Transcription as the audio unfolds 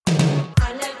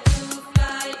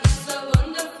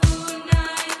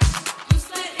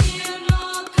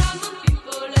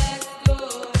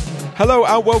Hello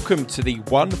and welcome to the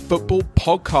OneFootball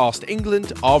Podcast.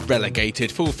 England are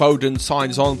relegated. Phil Foden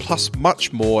signs on, plus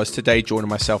much more. As today, joining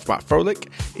myself, Matt Frohlich,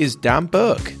 is Dan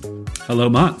Burke. Hello,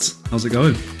 Matt. How's it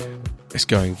going? It's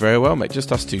going very well, mate.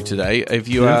 Just us two today. Have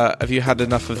you had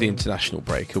enough of the international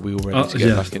break? Are we all ready to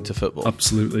get back into football?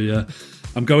 Absolutely, yeah.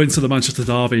 I'm going to the Manchester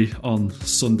Derby on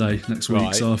Sunday next week,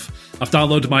 right. so I've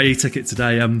downloaded my e-ticket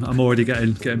today. I'm already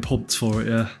getting pumped for it.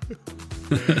 Yeah.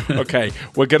 Okay,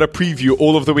 we're going to preview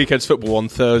all of the weekend's football on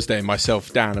Thursday,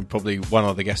 myself, Dan, and probably one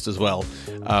other guest as well.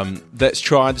 Let's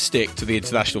try and stick to the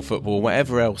international football,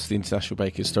 whatever else the international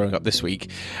break is throwing up this week.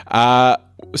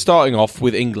 Starting off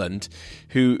with England,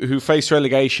 who face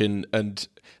relegation, and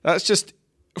that's just,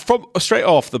 from straight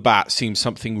off the bat, seems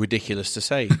something ridiculous to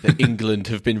say, that England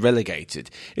have been relegated.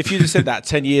 If you'd have said that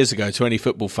 10 years ago to any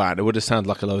football fan, it would have sounded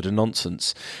like a load of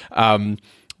nonsense.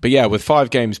 But yeah, with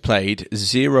 5 games played,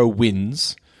 0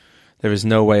 wins, there is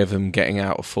no way of them getting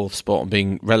out of 4th spot and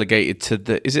being relegated to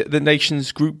the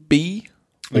Nations Group B?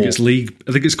 I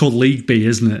think it's called League B,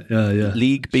 isn't it? Yeah.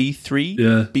 League B3?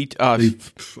 Yeah.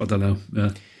 I don't know.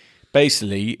 Yeah.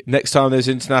 Basically, next time there's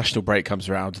international break comes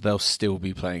around, they'll still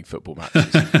be playing football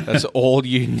matches. That's all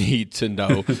you need to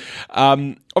know.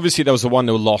 Obviously, there was a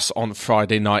 1-0 loss on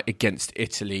Friday night against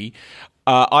Italy.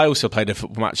 I also played a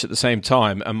football match at the same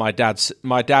time, and my dad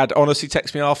honestly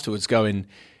texted me afterwards going,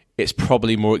 it's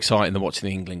probably more exciting than watching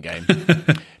the England game.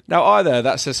 Now, either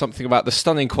that says something about the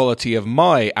stunning quality of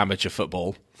my amateur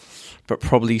football, but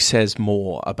probably says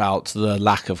more about the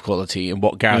lack of quality in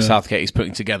what Gareth Southgate is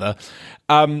putting together.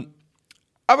 I've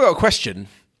got a question,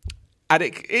 and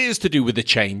it is to do with the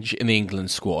change in the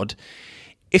England squad.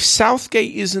 If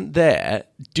Southgate isn't there,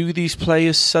 do these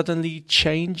players suddenly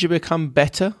change and become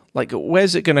better? Like,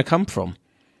 where's it going to come from?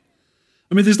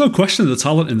 I mean, there's no question of the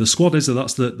talent in the squad, is there?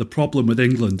 That's the problem with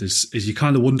England, is you're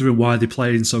kind of wondering why they're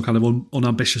playing so kind of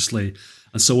unambitiously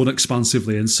and so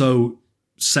unexpansively and so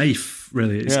safe,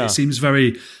 really. It seems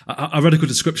very... I read a good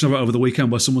description of it over the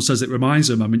weekend where someone says it reminds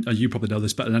them, I mean, you probably know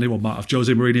this better than anyone, Matt, of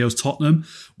Jose Mourinho's Tottenham,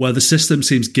 where the system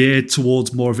seems geared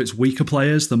towards more of its weaker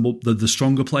players than the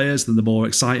stronger players, than the more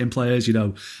exciting players. You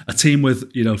know, a team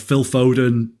with, Phil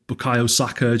Foden, Bukayo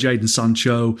Saka, Jadon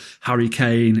Sancho, Harry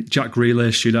Kane, Jack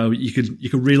Grealish, you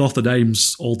can reel off the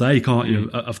names all day, can't you,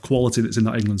 of quality that's in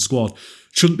that England squad.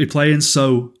 Shouldn't be playing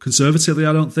so conservatively,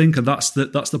 I don't think, and that's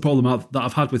the problem that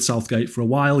I've had with Southgate for a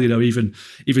while. Even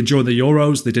during the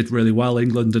Euros, they did really well,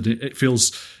 England, and it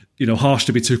feels harsh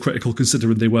to be too critical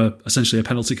considering they were essentially a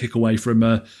penalty kick away from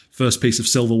a first piece of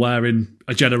silverware in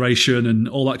a generation and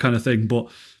all that kind of thing. But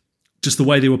just the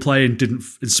way they were playing didn't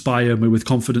inspire me with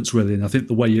confidence, really. And I think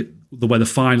the way the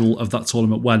final of that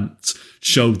tournament went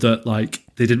showed that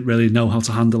they didn't really know how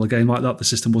to handle a game like that. The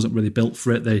system wasn't really built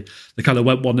for it. They kind of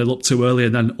went 1-0 up too early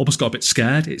and then almost got a bit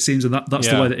scared, it seems. And that's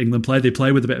the way that England play. They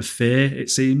play with a bit of fear,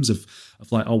 it seems, of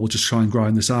we'll just try and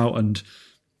grind this out. And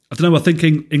I don't know, I think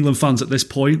England fans at this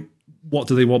point, what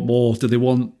do they want more? Do they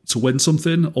want to win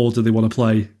something, or do they want to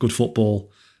play good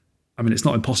football? I mean, it's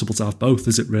not impossible to have both,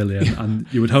 is it really? And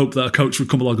you would hope that a coach would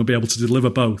come along and be able to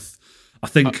deliver both. I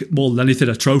think more than anything,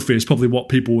 a trophy is probably what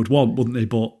people would want, wouldn't they?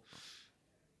 But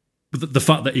the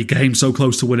fact that he came so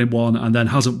close to winning one and then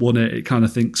hasn't won it, it kind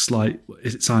of thinks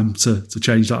is it time to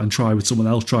change that and try with someone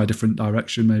else, try a different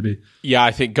direction maybe? Yeah,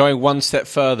 I think going one step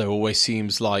further always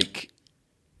seems like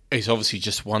it's obviously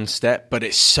just one step, but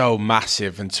it's so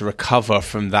massive, and to recover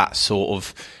from that sort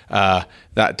of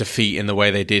that defeat in the way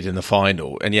they did in the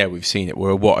final. And yeah, we've seen it.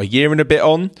 We're a year and a bit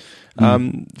on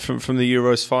from the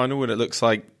Euros final, and it looks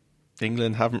like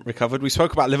England haven't recovered. We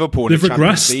spoke about Liverpool. They've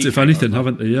regressed, if anything,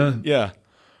 haven't they? Yeah,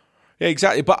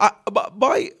 exactly. But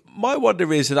my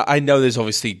wonder is, and I know there's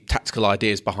obviously tactical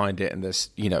ideas behind it, and there's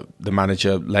the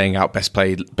manager laying out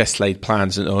best laid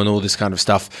plans and all this kind of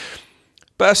stuff.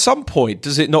 But at some point,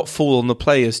 does it not fall on the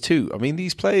players too? I mean,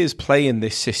 these players play in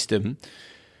this system.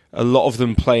 A lot of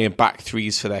them play in back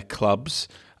threes for their clubs.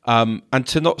 And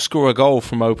to not score a goal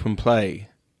from open play,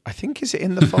 I think, is it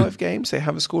in the 5 games they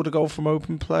haven't scored a goal from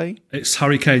open play? It's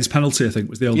Harry Kane's penalty, I think,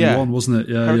 was the only one, wasn't it?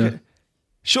 Yeah.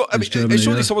 Sure, I mean, Germany,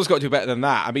 surely someone's got to do better than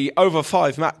that. I mean, over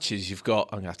 5 matches, you've got,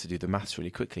 I'm going to have to do the maths really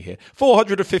quickly here,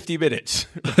 450 minutes,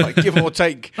 give or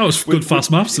take. That was good fast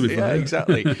maths to be fair. Yeah,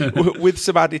 exactly. With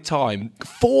some added time,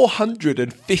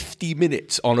 450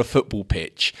 minutes on a football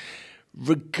pitch,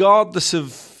 regardless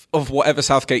of whatever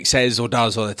Southgate says or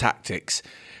does or the tactics.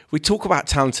 We talk about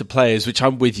talented players, which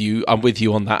I'm with you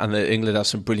on that, and that England have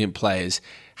some brilliant players.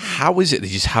 How is it they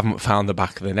just haven't found the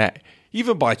back of the net?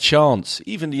 Even by chance,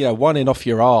 even one in off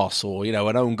your arse, or an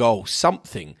own goal,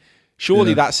 something.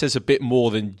 Surely that says a bit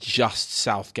more than just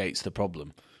Southgate's the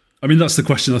problem. I mean, that's the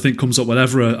question I think comes up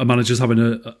whenever a manager's having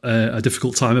a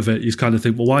difficult time of it. You kind of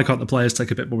think, well, why can't the players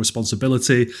take a bit more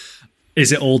responsibility?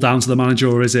 Is it all down to the manager,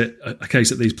 or is it a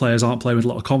case that these players aren't playing with a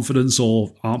lot of confidence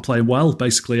or aren't playing well,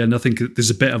 basically? And I think there's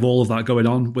a bit of all of that going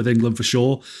on with England for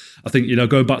sure. I think,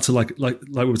 going back to like we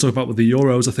were talking about with the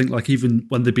Euros, I think like even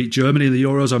when they beat Germany in the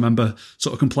Euros, I remember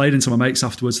sort of complaining to my mates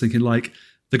afterwards, thinking like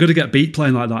they're going to get beat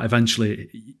playing like that eventually.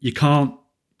 You can't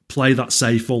play that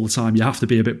safe all the time. You have to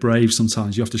be a bit brave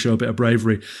sometimes. You have to show a bit of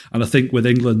bravery. And I think with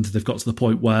England, they've got to the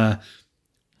point where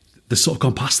they've sort of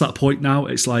gone past that point now.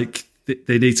 It's like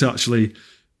they need to actually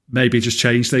maybe just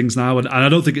change things now. And I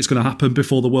don't think it's going to happen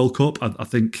before the World Cup. I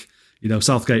think,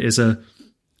 Southgate is a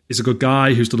good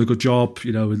guy who's done a good job,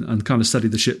 and kind of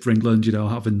steadied the ship for England,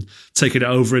 having taken it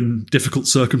over in difficult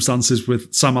circumstances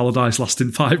with Sam Allardyce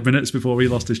lasting 5 minutes before he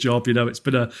lost his job. It's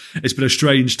been a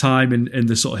strange time in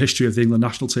the sort of history of the England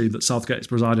national team that Southgate has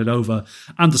presided over,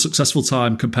 and a successful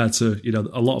time compared to,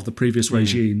 a lot of the previous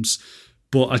regimes.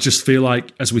 But I just feel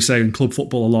like, as we say in club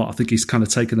football a lot, I think he's kind of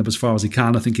taken them as far as he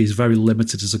can. I think he's very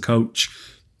limited as a coach,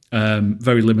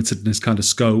 very limited in his kind of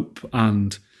scope.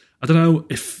 And I don't know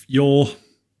if you're,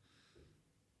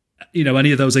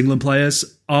 any of those England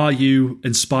players, are you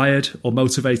inspired or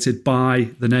motivated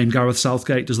by the name Gareth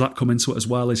Southgate? Does that come into it as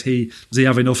well? Does he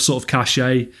have enough sort of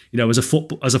cachet? As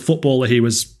a footballer, he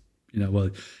was,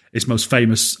 his most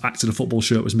famous act in a football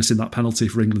shirt was missing that penalty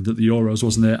for England at the Euros,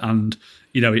 wasn't it? And,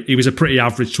 he was a pretty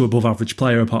average to above average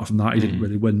player. Apart from that, he didn't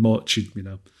really win much.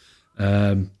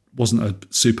 Wasn't a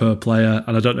superb player.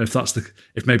 And I don't know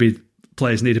if maybe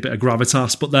players need a bit of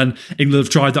gravitas. But then England have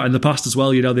tried that in the past as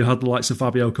well. They've had the likes of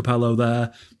Fabio Capello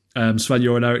there,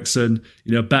 Sven-Göran Eriksson,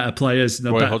 better players,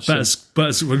 Roy Hodgson.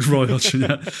 Roy Hodgson,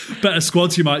 yeah. Better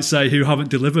squads, you might say, who haven't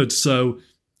delivered. So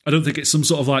I don't think it's some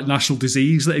sort of like national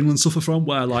disease that England suffer from,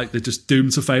 where like they're just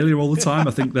doomed to failure all the time.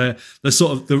 I think they're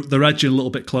sort of they're edging a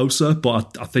little bit closer,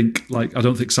 but I think I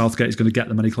don't think Southgate is going to get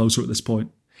them any closer at this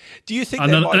point. Do you think?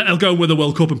 And I'll go with the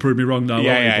World Cup and prove me wrong now.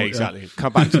 Exactly.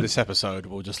 Come back to this episode.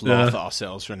 We'll just laugh at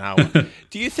ourselves for an hour.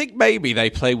 Do you think maybe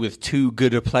they play with too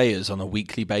good of players on a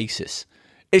weekly basis?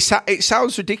 It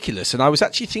sounds ridiculous, and I was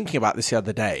actually thinking about this the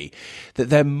other day, that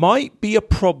there might be a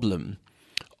problem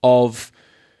of.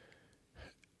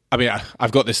 I mean,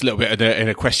 I've got this little bit in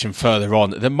a question further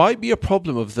on. There might be a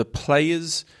problem of the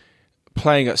players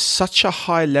playing at such a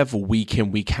high level week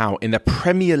in, week out in the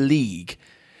Premier League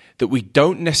that we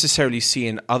don't necessarily see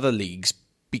in other leagues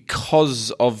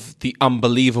because of the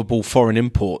unbelievable foreign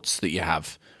imports that you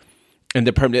have. And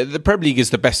the Premier League is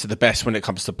the best of the best when it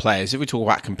comes to players. If we talk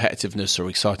about competitiveness or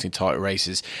exciting title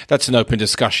races, that's an open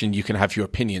discussion. You can have your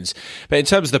opinions. But in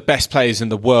terms of the best players in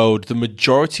the world, the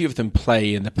majority of them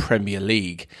play in the Premier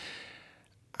League.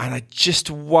 And I just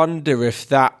wonder if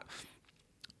that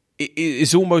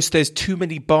is almost, there's too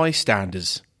many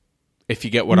bystanders, if you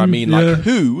get what I mean. Yeah. Like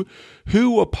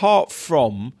who apart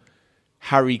from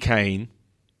Harry Kane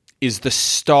is the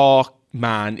star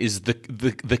man, is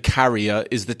the carrier,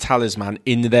 is the talisman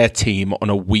in their team on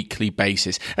a weekly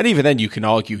basis? And even then you can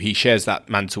argue he shares that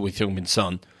mantle with Heung-min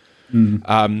Son.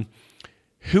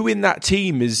 Who in that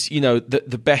team is,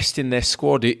 the best in their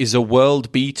squad, is a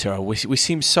world beater? We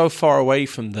seem so far away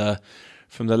from the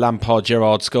Lampard,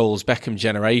 Gerrard, Scholes, Beckham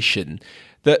generation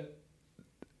that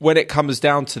when it comes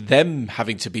down to them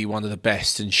having to be one of the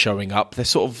best and showing up, they're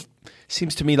sort of,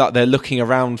 seems to me like they're looking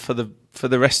around for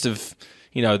the rest of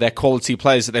their quality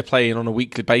players that they're playing on a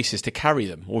weekly basis to carry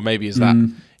them. Or maybe is that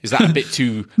a bit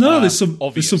too No, obvious?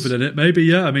 There's something in it. Maybe,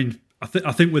 yeah. I mean, I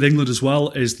think with England as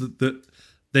well is that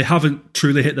they haven't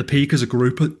truly hit the peak as a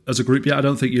group yet. I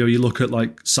don't think, you look at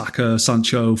like Saka,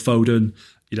 Sancho, Foden,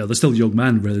 they're still young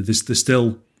men, really. They're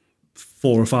still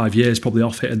 4 or 5 years probably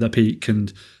off hitting their peak.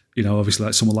 And, obviously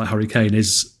like someone like Harry Kane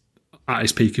is at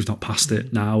his peak, if not past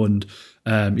it now. And,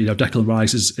 Declan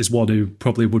Rice is one who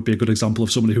probably would be a good example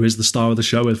of somebody who is the star of the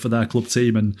show for their club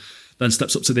team and then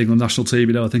steps up to the England national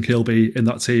team. I think he'll be in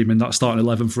that team, in that starting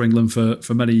 11 for England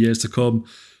for many years to come.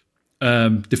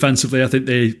 Defensively, I think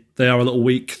they are a little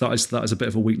weak. That is a bit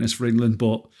of a weakness for England.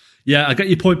 But yeah, I get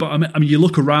your point. But I mean, you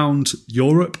look around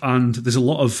Europe and there's a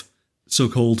lot of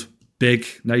so-called big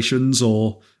nations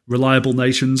or reliable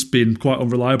nations being quite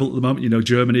unreliable at the moment.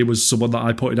 Germany was someone that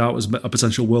I pointed out as a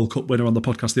potential World Cup winner on the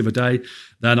podcast the other day.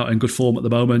 They're not in good form at the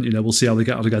moment. We'll see how they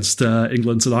get on against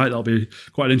England tonight. That'll be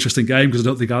quite an interesting game because I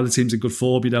don't think either team's in good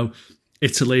form.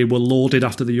 Italy were lauded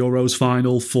after the Euros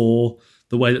final for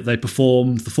the way that they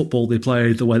performed, the football they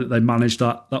played, the way that they managed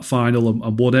that final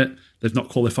and won it. They've not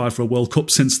qualified for a World Cup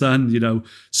since then.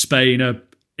 Spain are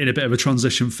in a bit of a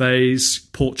transition phase.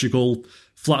 Portugal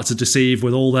flatter to deceive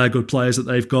with all their good players that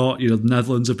they've got. The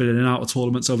Netherlands have been in and out of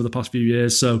tournaments over the past few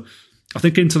years. So I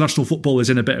think international football is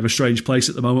in a bit of a strange place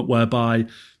at the moment, whereby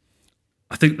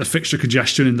I think the fixture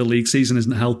congestion in the league season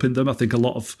isn't helping them. I think a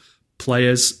lot of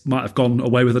players might have gone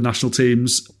away with the national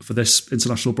teams for this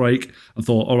international break and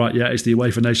thought, all right, yeah, it's the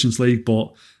UEFA Nations League,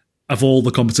 but of all the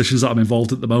competitions that I'm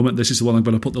involved at the moment, this is the one I'm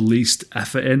going to put the least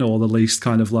effort in, or the least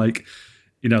kind of like,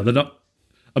 they're not.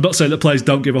 I'm not saying that players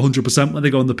don't give 100% when they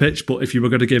go on the pitch, but if you were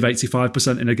going to give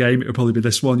 85% in a game, it would probably be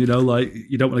this one. Like,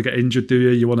 you don't want to get injured, do you?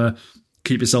 You want to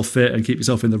keep yourself fit and keep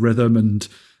yourself in the rhythm. And,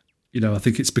 I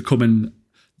think it's becoming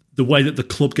the way that the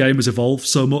club game has evolved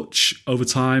so much over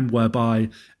time, whereby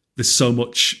there's so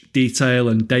much detail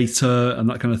and data and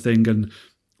that kind of thing. And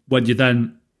when you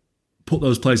then put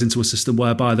those players into a system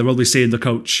whereby they're only seeing the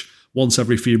coach once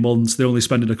every few months, they're only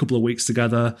spending a couple of weeks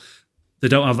together, they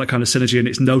don't have that kind of synergy, and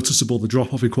it's noticeable. The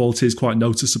drop-off in quality is quite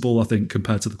noticeable, I think,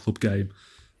 compared to the club game.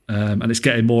 And it's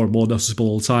getting more and more noticeable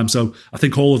all the time. So I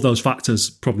think all of those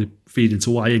factors probably feed into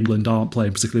why England aren't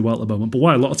playing particularly well at the moment, but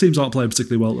why a lot of teams aren't playing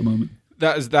particularly well at the moment.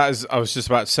 That is. I was just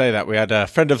about to say that. We had a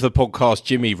friend of the podcast,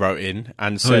 Jimmy, wrote in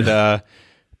and said,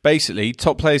 basically,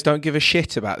 top players don't give a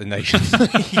shit about the Nations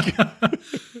League.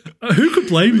 Who could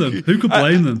blame them? Who could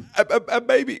blame them?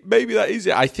 Maybe that is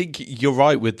it. I think you're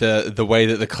right with the way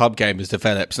that the club game has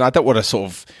developed. And I don't want to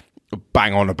sort of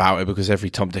bang on about it because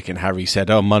every Tom, Dick and Harry said,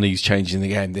 oh, money's changing the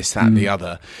game, this, that and the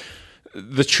other.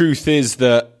 The truth is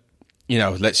that,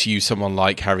 let's use someone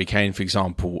like Harry Kane, for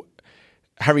example.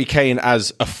 Harry Kane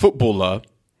as a footballer,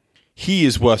 he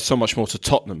is worth so much more to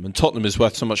Tottenham, and Tottenham is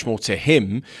worth so much more to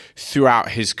him throughout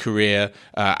his career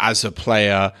as a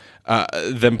player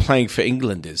than playing for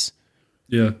England is.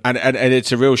 Yeah, and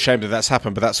it's a real shame that that's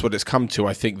happened, but that's what it's come to.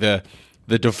 I think the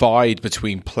divide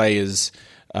between players,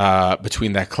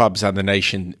 between their clubs and the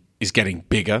nation, is getting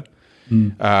bigger.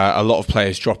 A lot of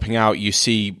players dropping out. You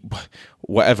see,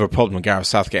 whatever problem Gareth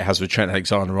Southgate has with Trent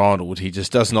Alexander-Arnold, he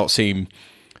just does not seem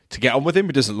to get on with him.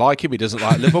 He doesn't like him. He doesn't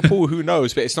like Liverpool. Who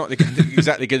knows? But it's not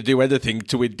exactly going to do anything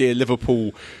to endear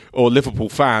Liverpool or Liverpool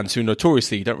fans, who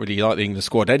notoriously don't really like the England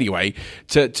squad anyway,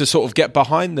 to sort of get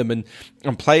behind them.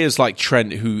 And players like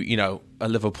Trent, who, a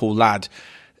Liverpool lad,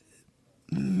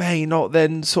 may not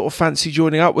then sort of fancy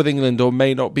joining up with England, or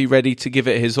may not be ready to give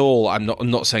it his all. I'm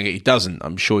not saying that he doesn't.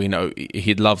 I'm sure,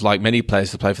 he'd love, like many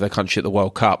players, to play for their country at the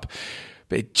World Cup.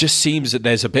 But it just seems that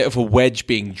there's a bit of a wedge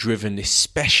being driven,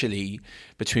 especially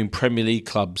between Premier League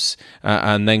clubs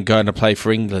and then going to play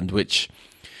for England, which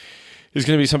is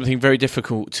going to be something very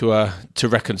difficult to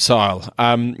reconcile.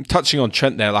 Touching on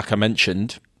Trent there, like I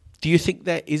mentioned, do you think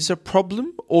there is a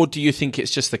problem, or do you think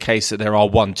it's just the case that there are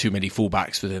one too many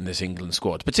fullbacks within this England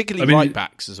squad, particularly right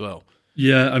backs as well?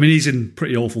 Yeah, he's in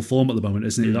pretty awful form at the moment,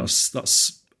 isn't he?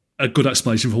 That's a good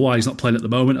explanation for why he's not playing at the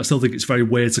moment. I still think it's very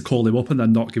weird to call him up and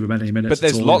then not give him any minutes. But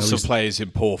there's lots of players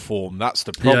in poor form. That's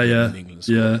the problem in England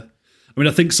squad. Yeah.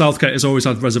 I think Southgate has always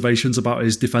had reservations about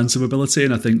his defensive ability,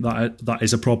 and I think that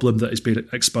is a problem that has been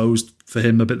exposed for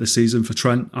him a bit this season for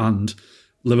Trent. And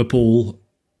Liverpool,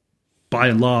 by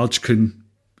and large, can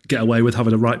get away with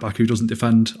having a right back who doesn't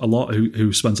defend a lot,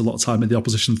 who spends a lot of time in the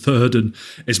opposition third and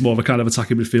is more of a kind of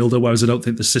attacking midfielder. Whereas I don't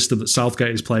think the system that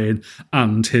Southgate is playing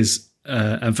and his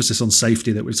emphasis on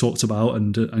safety that we've talked about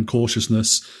and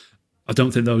cautiousness, I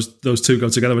don't think those two go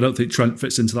together. I don't think Trent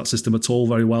fits into that system at all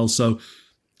very well. So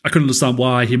I can understand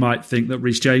why he might think that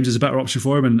Reece James is a better option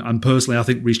for him. And personally, I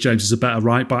think Reece James is a better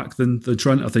right back than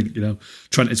Trent. I think,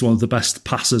 Trent is one of the best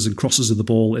passers and crossers of the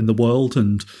ball in the world,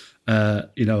 and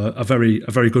a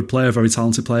very good player, a very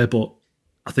talented player. But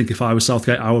I think if I was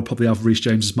Southgate, I would probably have Reece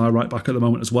James as my right back at the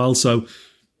moment as well. So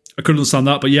I couldn't understand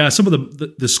that. But yeah, some of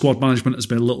the squad management has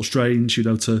been a little strange,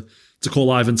 to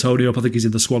call Ivan Toney up. I think he's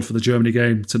in the squad for the Germany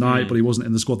game tonight, but he wasn't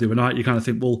in the squad the other night. You kind of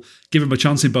think, well, give him a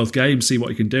chance in both games, see what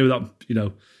he can do.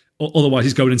 That, otherwise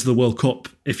he's going into the World Cup.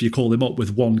 If you call him up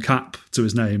with one cap to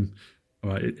his name, all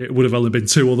right, it would have only been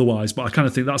two otherwise. But I kind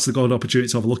of think that's the good opportunity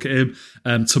to have a look at him.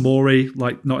 Tomori,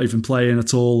 not even playing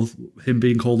at all, him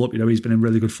being called up, he's been in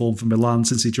really good form for Milan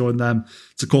since he joined them.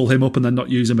 To call him up and then not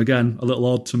use him again, a little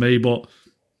odd to me, but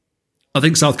I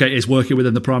think Southgate is working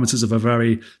within the parameters of a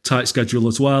very tight schedule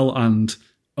as well, and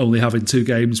only having 2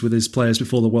 games with his players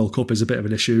before the World Cup is a bit of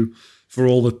an issue for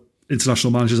all the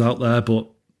international managers out there. But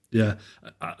yeah,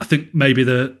 I think maybe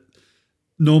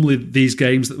normally these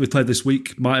games that we've played this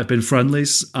week might have been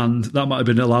friendlies, and that might have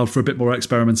been allowed for a bit more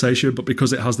experimentation. But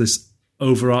because it has this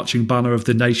overarching banner of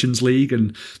the Nations League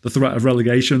and the threat of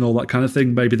relegation, all that kind of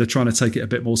thing, maybe they're trying to take it a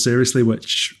bit more seriously,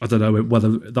 which I don't know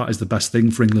whether that is the best thing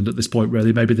for England at this point,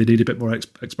 really. Maybe they need a bit more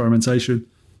experimentation.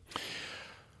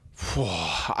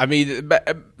 I mean,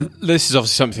 this is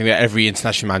obviously something that every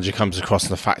international manager comes across, in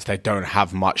the fact they don't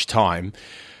have much time.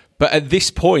 But at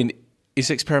this point, is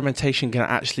experimentation going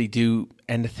to actually do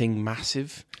anything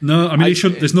massive? No, I mean,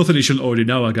 there's nothing he shouldn't already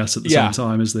know, I guess, at the same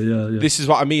time, is there? Yeah. This is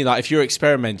what I mean. Like, if you're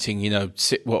experimenting,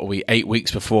 8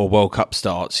 weeks before World Cup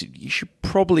starts, you should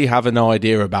probably have an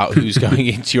idea about who's going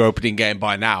into your opening game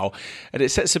by now. And it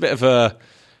sets a bit of a...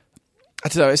 I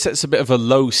don't know, it sets a bit of a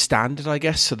low standard, I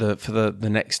guess, for the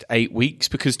next 8 weeks.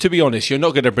 Because, to be honest, you're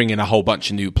not going to bring in a whole bunch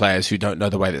of new players who don't know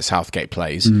the way that Southgate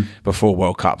plays before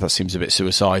World Cup. That seems a bit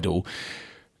suicidal.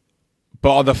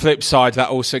 But on the flip side, that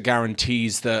also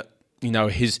guarantees that,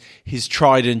 his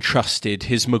tried and trusted,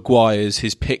 his Maguires,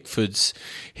 his Pickfords,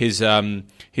 his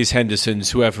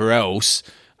Hendersons, whoever else,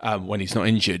 when he's not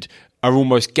injured, are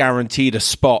almost guaranteed a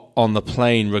spot on the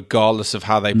plane regardless of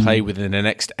how they play within the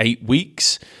next 8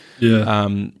 weeks. Yeah.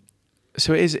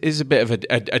 So it is a bit of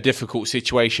a difficult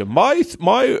situation. My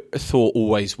thought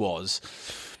always was,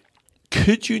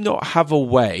 could you not have a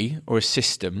way or a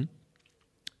system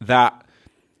that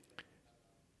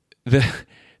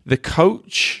the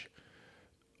coach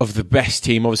of the best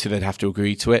team, obviously they'd have to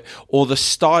agree to it, or the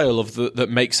style of that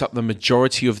makes up the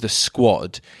majority of the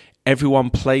squad,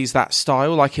 everyone plays that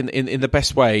style? Like in the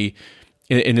best way,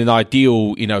 in an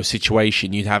ideal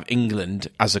situation, you'd have England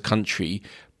as a country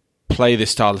play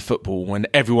this style of football. When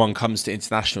everyone comes to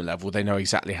international level, they know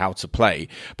exactly how to play.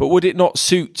 But would it not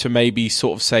suit to maybe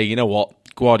sort of say, you know what,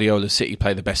 Guardiola City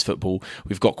play the best football.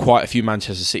 We've got quite a few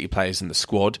Manchester City players in the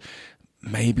squad.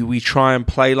 Maybe we try and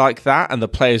play like that, and the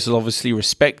players will obviously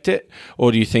respect it?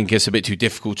 Or do you think it's a bit too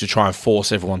difficult to try and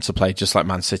force everyone to play just like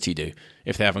Man City do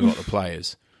if they haven't got the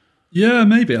players? Yeah,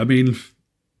 maybe. I mean,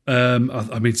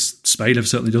 Spain have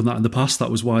certainly done that in the past. That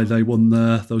was why they won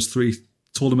those 3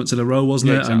 tournaments in a row,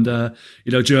 wasn't it? Exactly.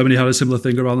 And Germany had a similar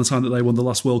thing around the time that they won the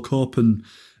last World Cup, and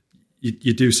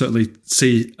you do certainly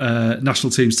see national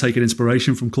teams taking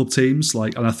inspiration from club teams.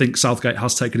 And I think Southgate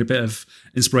has taken a bit of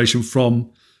inspiration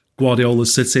from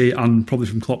Guardiola's City and probably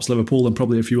from Klopp's Liverpool and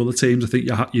probably a few other teams. I think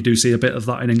you do see a bit of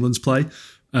that in England's play.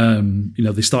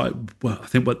 They started. Well, I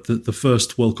think the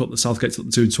first World Cup that Southgate took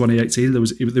them to in 2018,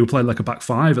 they were playing like a back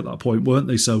 5 at that point, weren't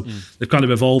they? So they've kind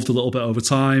of evolved a little bit over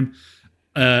time.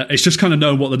 It's just kind of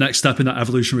knowing what the next step in that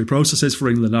evolutionary process is for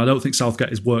England. I don't think Southgate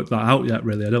has worked that out yet,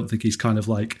 really. I don't think he's kind of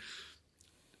like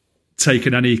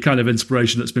taken any kind of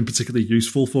inspiration that's been particularly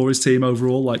useful for his team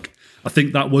overall. I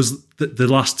think that was the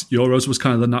last Euros was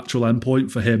kind of the natural endpoint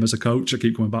for him as a coach. I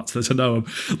keep coming back to this. I know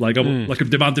I'm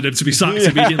demanding him to be sacked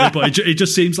immediately, but it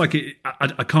just seems like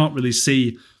I can't really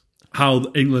see how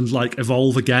England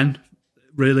evolve again,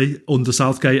 really, under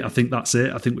Southgate. I think that's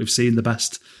it. I think we've seen the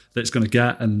best that it's going to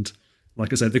get, and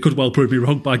like I said, they could well prove me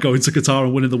wrong by going to Qatar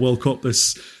and winning the World Cup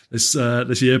this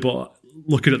year, but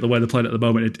looking at the way they're playing at the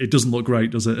moment, it doesn't look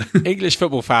great, does it? English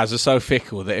football fans are so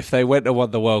fickle that if they went and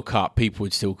won the World Cup, people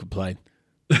would still complain.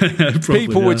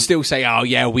 People would still say, oh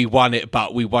yeah, we won it,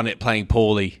 but we won it playing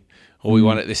poorly, or we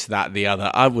won it this, that, and the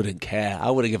other. I wouldn't care. I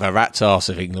wouldn't give a rat's arse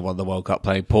if England won the World Cup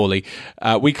playing poorly.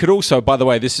 We could also, by the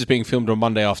way, this is being filmed on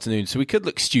Monday afternoon, so we could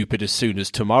look stupid as soon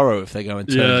as tomorrow if they go and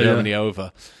turn Germany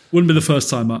over. Wouldn't be the first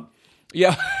time, Matt.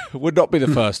 Yeah, would not be the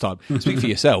first time. Speak for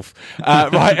yourself.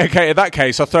 Right, okay, in that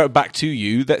case, I'll throw it back to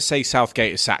you. Let's say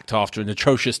Southgate is sacked after an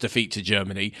atrocious defeat to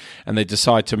Germany, and they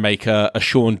decide to make a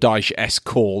Sean Dyche-esque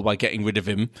call by getting rid of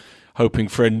him, hoping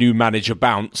for a new manager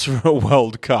bounce for a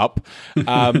World Cup.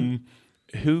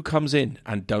 Who comes in?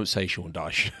 And don't say Sean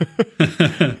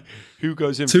Dyche. Who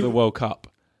goes in for the World Cup?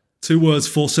 2 words,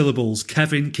 4 syllables.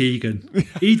 Kevin Keegan.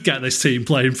 He'd get this team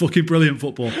playing fucking brilliant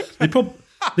football.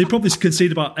 They'd probably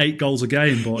concede about 8 goals a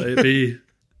game, but it'd be...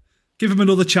 Give him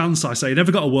another chance, I say. He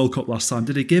never got a World Cup last time.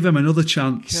 Did he give him another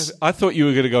chance? I thought you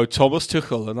were going to go Thomas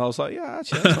Tuchel, and I was like, yeah,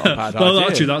 actually, that's not a bad idea. Well,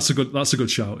 actually, that's a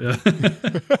good shout, yeah.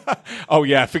 Oh,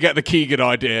 yeah, forget the Keegan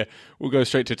idea. We'll go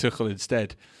straight to Tuchel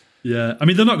instead. Yeah, I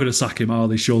mean, they're not going to sack him, are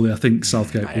they? Surely, I think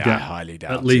Southgate will get highly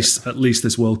doubt at least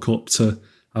this World Cup to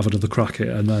have another crack at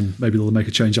it, and then maybe they'll make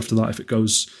a change after that if it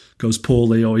goes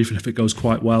poorly, or even if it goes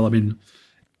quite well. I mean...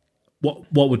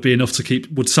 What would be enough to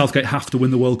keep? Would Southgate have to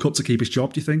win the World Cup to keep his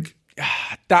job, do you think?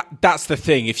 That's the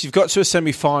thing. If you've got to a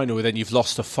semi-final and then you've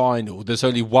lost a final, there's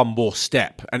only one more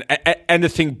step. And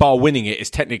anything bar winning it is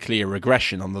technically a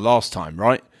regression on the last time,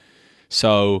 right?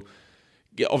 So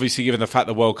obviously, given the fact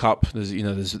the World Cup,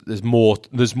 there's more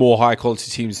high-quality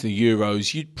teams than the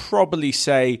Euros, you'd probably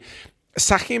say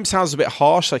sacking him sounds a bit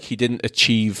harsh, like he didn't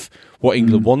achieve what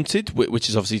England wanted, which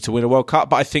is obviously to win a World Cup.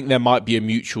 But I think there might be a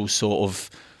mutual sort of...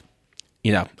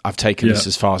 I've taken this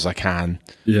as far as I can.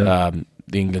 Yeah.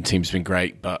 The England team's been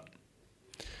great, but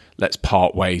let's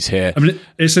part ways here. I mean,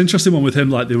 it's an interesting one with him.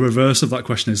 Like the reverse of that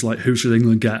question is like, who should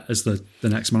England get as the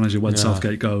next manager when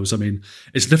Southgate goes? I mean,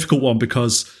 it's a difficult one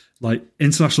because like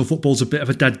international football's a bit of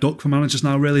a dead duck for managers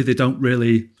now. Really, they don't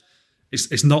really.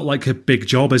 It's not like a big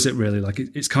job, is it? Really, like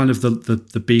it's kind of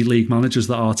the B League managers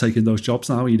that are taking those jobs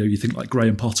now. You know, you think like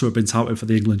Graham Potter had been touted for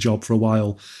the England job for a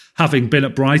while, having been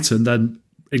at Brighton, then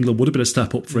England would have been a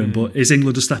step up for him. But is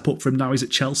England a step up for him now? Is it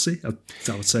Chelsea? I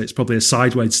would say it's probably a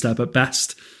sideways step at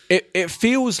best. It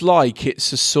feels like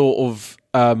it's a sort of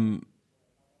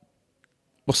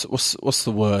what's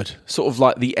the word? Sort of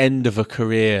like the end of a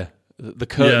career, the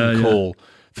curtain call.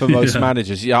 For most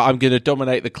managers, I'm going to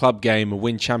dominate the club game and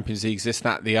win Champions Leagues, this,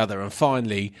 that, the other. And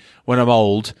finally, when I'm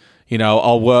old,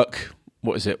 I'll work,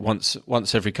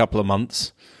 once every couple of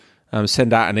months,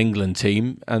 send out an England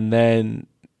team, and then,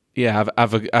 have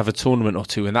a tournament or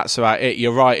two, and that's about it.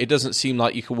 You're right, it doesn't seem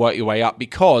like you can work your way up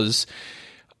because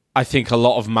I think a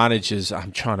lot of managers,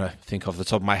 I'm trying to think off the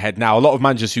top of my head now, a lot of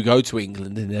managers who go to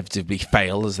England inevitably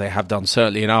fail, as they have done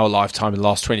certainly in our lifetime in the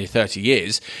last 20 or 30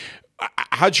 years.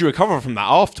 How do you recover from that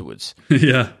afterwards?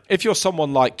 Yeah. If you're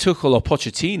someone like Tuchel or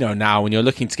Pochettino now and you're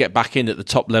looking to get back in at the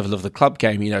top level of the club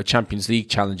game, Champions League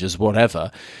challenges, whatever,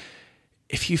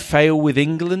 if you fail with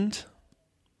England,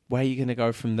 where are you going to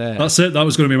go from there? That's it. That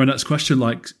was going to be my next question.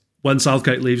 Like, when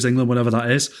Southgate leaves England, whenever that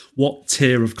is, what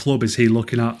tier of club is he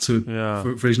looking at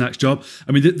for his next job?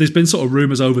 I mean, there's been sort of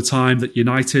rumours over time that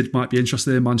United might be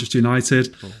interested in Manchester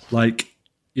United. Like,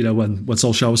 when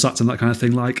Solskjaer was sacked and that kind of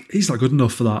thing, like, he's not good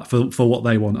enough for that, for what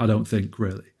they want, I don't think,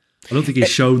 really. I don't think he's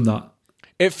shown that.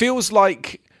 It feels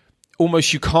like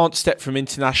almost you can't step from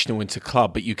international into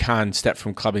club, but you can step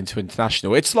from club into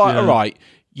international. It's like, all right,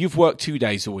 you've worked 2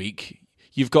 days a week,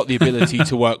 you've got the ability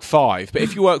to work 5, but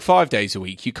if you work 5 days a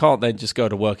week, you can't then just go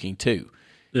to working 2.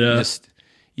 Yeah.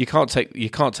 You can't take,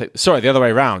 sorry, the other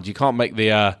way around. You can't make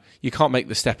the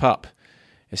step up.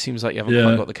 It seems like you haven't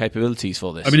quite got the capabilities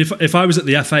for this. I mean, if I was at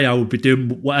the FA, I would be doing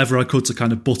whatever I could to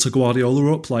kind of butter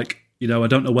Guardiola up. Like, I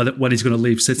don't know when he's going to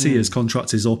leave City. His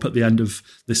contract is up at the end of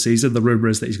this season. The rumour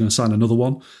is that he's going to sign another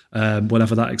one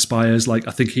whenever that expires. Like,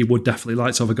 I think he would definitely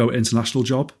like to have a go at international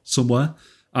job somewhere.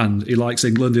 And he likes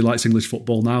England. He likes English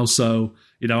football now. So,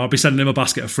 I'll be sending him a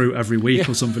basket of fruit every week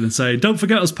or something and saying, "Don't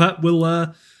forget us, Pep. We'll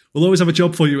always have a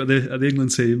job for you at the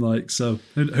England team." Like, so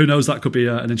who knows? That could be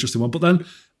an interesting one. But then.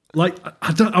 Like,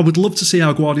 I would love to see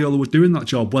how Guardiola would do in that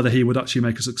job, whether he would actually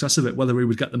make a success of it, whether he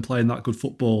would get them playing that good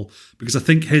football. Because I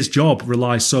think his job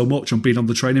relies so much on being on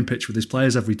the training pitch with his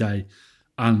players every day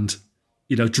and,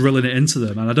 drilling it into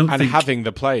them. And having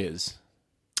the players.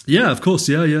 Yeah, of course.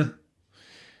 Yeah.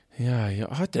 Yeah,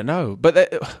 I don't know.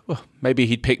 But maybe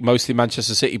he'd pick mostly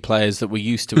Manchester City players that were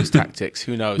used to his tactics.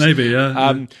 Who knows? Maybe,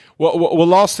 yeah. Well,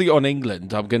 lastly on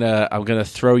England, I'm gonna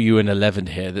throw you an 11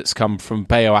 here that's come from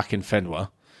Bayo Akinfenwa,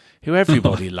 who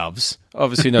everybody loves,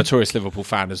 obviously a notorious Liverpool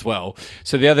fan as well.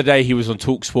 So the other day he was on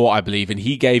TalkSport, I believe, and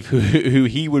he gave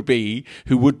who would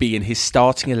be in his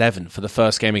starting 11 for the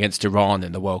first game against Iran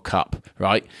in the World Cup,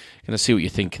 right? Going to see what you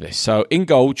think of this. So in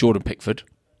goal, Jordan Pickford.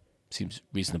 Seems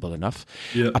reasonable enough.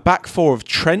 Yeah. A back four of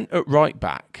Trent at right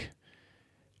back,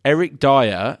 Eric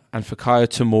Dyer and Fikayo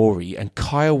Tomori, and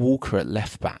Kyle Walker at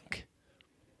left back.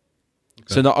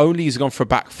 Okay. So not only has he gone for a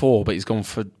back four, but he's gone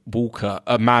for Walker,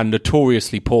 a man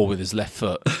notoriously poor with his left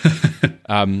foot.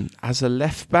 As a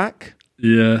left back,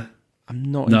 yeah, I'm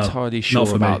not entirely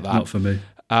sure about that. Not for me.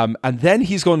 And then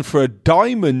he's gone for a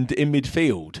diamond in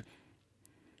midfield.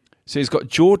 So he's got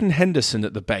Jordan Henderson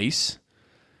at the base,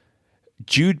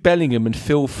 Jude Bellingham and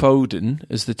Phil Foden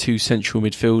as the two central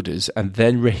midfielders, and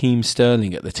then Raheem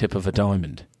Sterling at the tip of a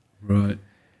diamond. Right.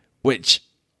 Which,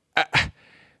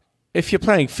 if you're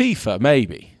playing FIFA,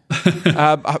 maybe.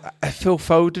 Phil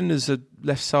Foden as a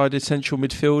left-sided central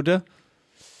midfielder.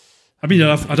 I mean,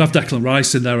 I'd have Declan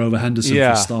Rice in there over Henderson for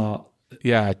a start.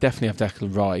 Yeah, I'd definitely have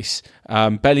Declan Rice.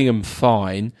 Bellingham,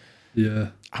 fine. Yeah.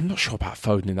 I'm not sure about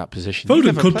Foden in that position.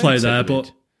 Foden could play there,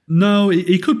 but... No,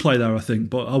 he could play there, I think,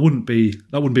 but that wouldn't be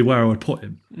where I would put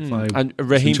him. And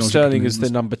Raheem Sterling is the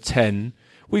number 10.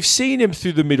 We've seen him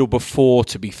through the middle before,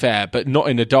 to be fair, but not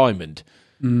in a diamond.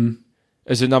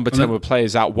 As a number 10 with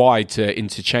players out wide to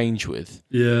interchange with.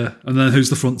 Yeah, and then who's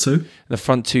the front two? The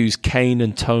front two's Kane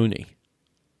and Tony.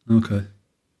 Okay.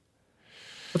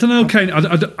 I don't know, Kane.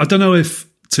 I don't know if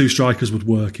two strikers would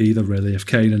work either, really, if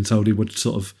Kane and Tony would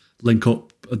sort of link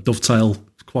up and dovetail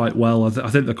quite well. I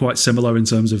think they're quite similar in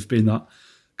terms of being that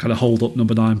kind of hold-up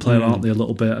number 9 player, aren't they, a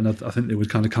little bit? And I think they would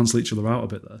kind of cancel each other out a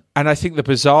bit there. And I think the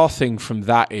bizarre thing from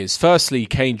that is, firstly,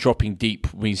 Kane dropping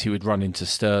deep means he would run into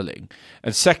Sterling.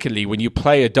 And secondly, when you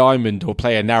play a diamond or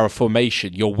play a narrow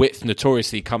formation, your width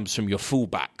notoriously comes from your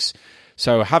fullbacks.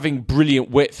 So having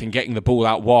brilliant width and getting the ball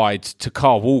out wide to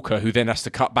Kyle Walker, who then has to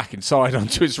cut back inside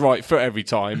onto his right foot every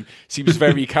time, seems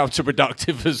very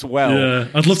counterproductive as well. Yeah,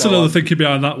 I'd love to know the thinking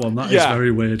behind that one. That is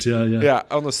very weird. Yeah,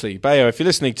 honestly. Bayo, if you're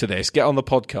listening to this, get on the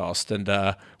podcast and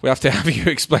we have to have you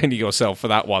explaining yourself for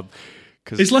that one.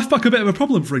 Is left back a bit of a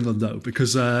problem for England, though?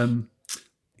 Because... Shaw and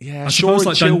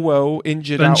Chilwell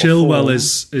injured Ben out Chilwell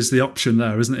of is the option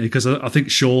there, isn't he? Because I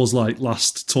think Shaw's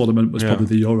last tournament was probably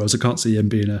the Euros. I can't see him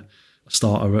being a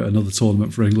starter at another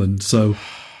tournament for England. So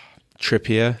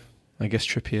Trippier, I guess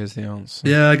Trippier is the answer.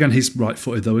 Yeah, again, he's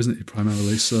right-footed though, isn't he,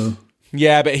 primarily? So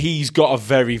yeah, but he's got a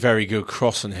very, very good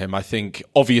cross on him. I think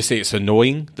obviously it's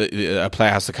annoying that a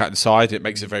player has to cut inside. It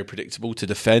makes it very predictable to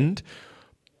defend.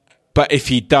 But if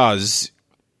he does,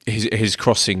 his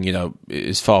crossing,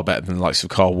 is far better than the likes of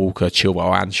Kyle Walker,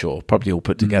 Chilwell and Shaw, probably all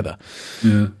put together.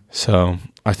 Yeah. So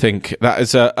I think that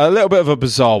is a little bit of a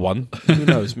bizarre one. Who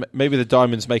knows? Maybe the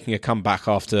Diamonds making a comeback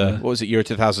after, what was it, Euro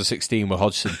 2016 with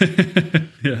Hodgson.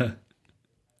 Yeah.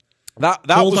 That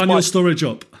Hold was Daniel Sturridge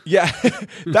up. Yeah,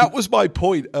 that was my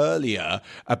point earlier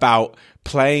about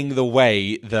playing the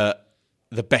way that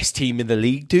the best team in the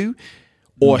league do,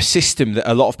 or a system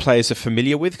that a lot of players are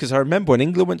familiar with. Because I remember when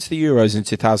England went to the Euros in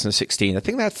 2016, I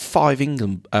think they had 5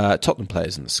 Tottenham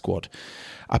players in the squad.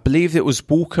 I believe it was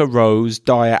Walker, Rose,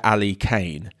 Dyer, Ali,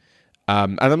 Kane.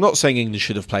 And I'm not saying England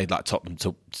should have played like Tottenham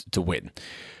to win.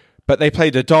 But they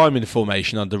played a diamond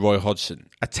formation under Roy Hodgson,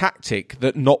 a tactic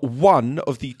that not one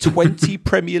of the 20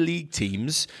 Premier League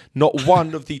teams, not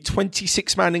one of the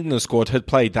 26-man England squad had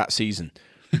played that season.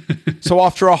 So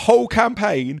after a whole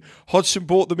campaign, Hodgson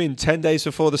brought them in 10 days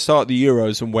before the start of the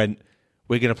Euros and went,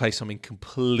 we're going to play something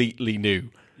completely new.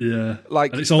 Yeah,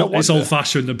 and it's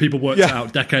old-fashioned and people worked it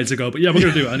out decades ago, but we're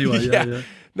going to do it anyway. Yeah.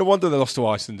 No wonder they lost to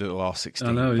Iceland at the last 16.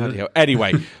 I know, yeah.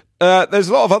 Anyway, there's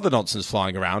a lot of other nonsense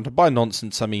flying around. By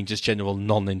nonsense, I mean just general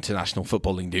non-international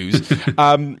footballing news.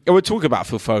 And we're talking about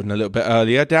Phil Foden a little bit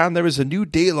earlier. Dan, there is a new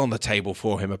deal on the table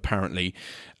for him, apparently,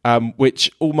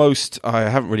 which almost, I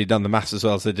haven't really done the maths as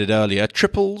well as I did earlier,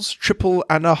 triple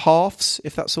and a halves,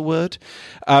 if that's a word.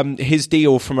 His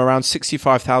deal from around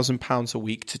 £65,000 a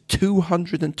week to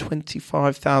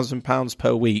 £225,000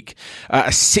 per week. A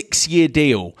 6-year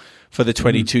deal for the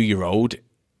 22-year-old.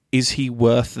 Is he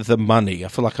worth the money? I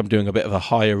feel like I'm doing a bit of a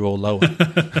higher or lower.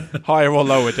 Higher or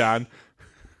lower, Dan?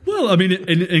 Well, I mean,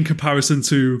 in comparison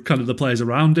to kind of the players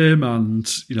around him and,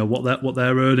 what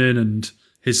they're earning and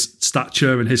his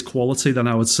stature and his quality, then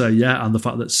I would say, yeah. And the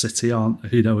fact that City aren't,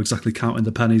 exactly counting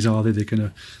the pennies, are they? They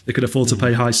can afford to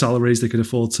pay high salaries. They can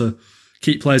afford to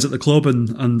keep players at the club,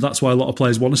 and that's why a lot of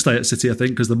players want to stay at City, I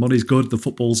think, because the money's good, the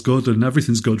football's good, and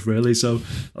everything's good, really. So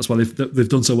that's why they've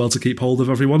done so well to keep hold of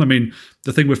everyone. I mean,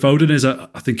 the thing with Foden is I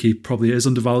think he probably is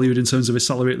undervalued in terms of his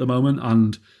salary at the moment,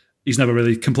 and he's never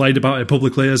really complained about it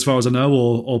publicly, as far as I know,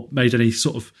 or made any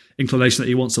sort of inclination that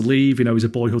he wants to leave. He's a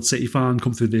boyhood City fan,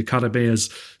 come through the academy,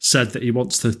 has said that he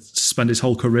wants to spend his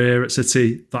whole career at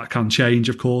City. That can change,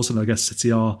 of course, and I guess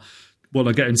City want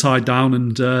to get him tied down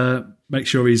and make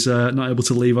sure he's not able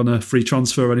to leave on a free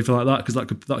transfer or anything like that, because that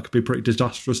could be pretty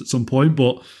disastrous at some point.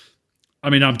 But I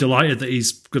mean, I'm delighted that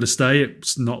he's going to stay.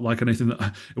 It's not like anything that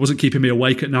it wasn't keeping me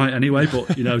awake at night anyway.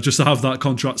 But just to have that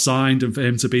contract signed and for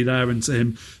him to be there and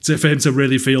for him to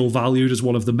really feel valued as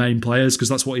one of the main players, because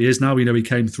that's what he is now. He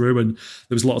came through, and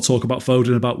there was a lot of talk about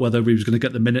Foden, about whether he was going to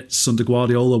get the minutes under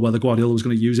Guardiola, whether Guardiola was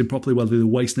going to use him properly, whether they were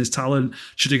wasting his talent,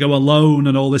 should he go on loan,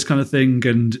 and all this kind of thing.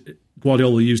 And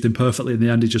Guardiola used him perfectly in the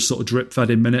end. He just sort of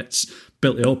drip-fed him minutes,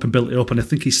 built it up. And I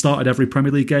think he started every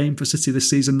Premier League game for City this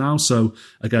season now. So,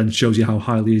 again, shows you how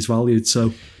highly he's valued.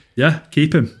 So, yeah,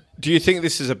 keep him. Do you think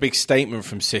this is a big statement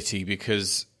from City?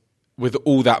 Because with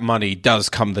all that money does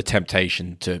come the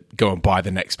temptation to go and buy the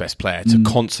next best player, to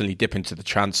constantly dip into the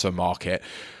transfer market.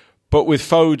 But with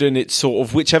Foden, it's sort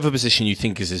of whichever position you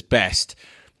think is his best,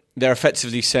 they're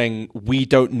effectively saying, we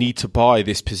don't need to buy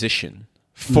this position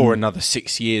for another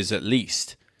 6 years at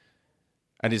least.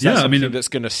 And is that something that's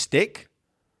going to stick?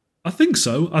 I think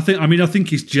so. I think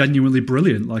he's genuinely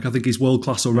brilliant. Like, I think he's world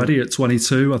class already at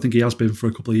 22. I think he has been for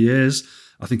a couple of years.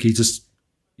 I think he just,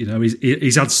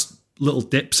 he's had little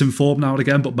dips in form now and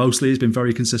again, but mostly he's been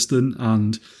very consistent.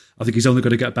 And I think he's only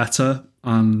going to get better.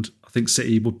 And I think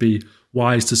City would be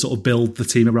wise to sort of build the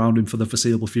team around him for the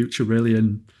foreseeable future, really,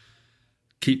 and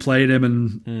keep playing him.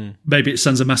 And maybe it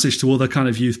sends a message to other kind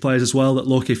of youth players as well that,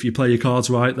 look, if you play your cards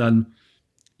right, then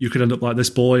you could end up like this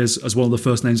boy as one of the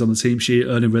first names on the team sheet,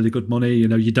 earning really good money.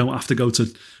 You don't have to go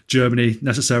to Germany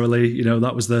necessarily.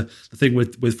 That was the thing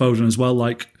with Foden as well.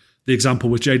 Like, the example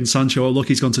with Jadon Sancho. Oh, look,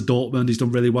 he's gone to Dortmund. He's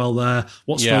done really well there.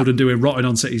 What's Foden doing rotting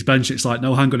on City's bench? It's like,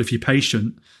 no, hang on. If you're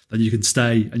patient, then you can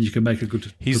stay and you can make a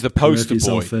good. He's good the poster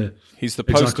boy. Here. He's the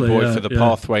poster boy for the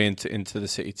pathway into the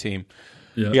City team.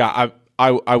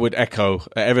 I would echo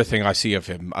everything I see of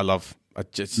him. I love. I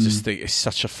just think it's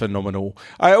such a phenomenal.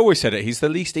 I always said it. He's the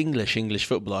least English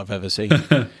footballer I've ever seen.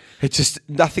 It's just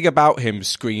nothing about him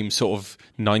screams sort of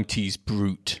 90s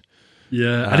brute.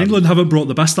 Yeah, and England haven't brought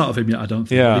the best out of him yet, I don't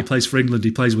think. When he plays for England,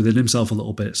 he plays within himself a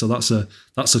little bit. So that's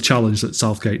a challenge that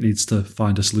Southgate needs to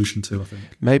find a solution to, I think.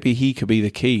 Maybe he could be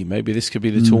the key. Maybe this could be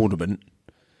the tournament,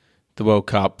 the World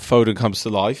Cup. Foden comes to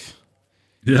life.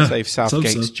 Yeah, save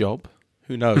Southgate's job.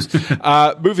 Who knows?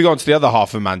 Moving on to the other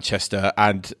half of Manchester,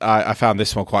 and I found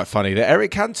this one quite funny, that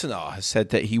Eric Cantona has said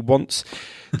that he wants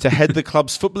to head the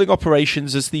club's footballing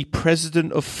operations as the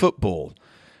president of football.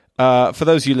 For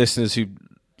those of you listeners who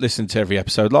listen to every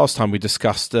episode, last time we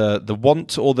discussed the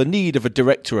want or the need of a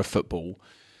director of football.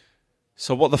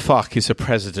 So what the fuck is a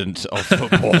president of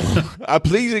football?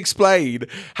 Please explain.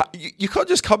 You can't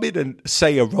just come in and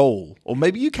say a role, or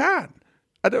maybe you can.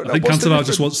 I don't know. I think Cantona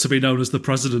just wants to be known as the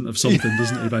president of something,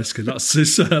 doesn't he, basically? That's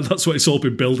what it's all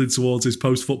been building towards, his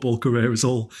post-football career. It's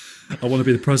all, I want to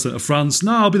be the president of France.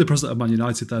 No, I'll be the president of Man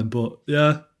United then. But,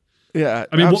 yeah. Yeah,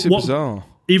 I mean, what bizarre.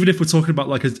 Even if we're talking about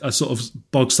like a sort of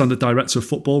bog standard director of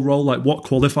football role, like what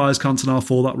qualifies Cantona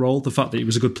for that role? The fact that he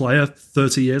was a good player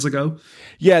 30 years ago?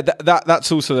 Yeah,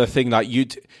 that's also the thing. Like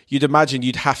you'd imagine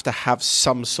you'd have to have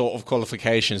some sort of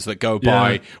qualifications that go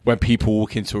by when people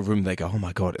walk into a room. They go, "Oh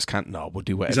my god, it's Cantona. We'll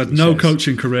do whatever." He's had no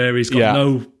coaching career. He's got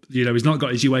no, he's not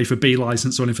got his UEFA B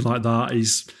license or anything like that.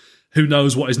 Who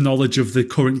knows what his knowledge of the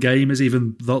current game is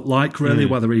even like, really?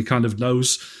 Whether he kind of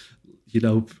knows,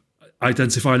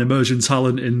 identifying emerging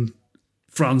talent in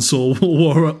France or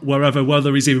wherever,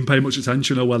 whether he's even paying much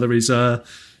attention or whether he's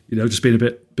just being a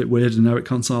bit weird and Eric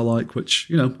Cantona like, which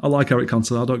I like Eric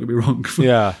Cantona, don't get me wrong.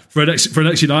 For an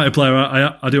ex-United player,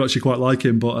 I do actually quite like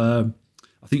him, but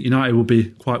I think United will be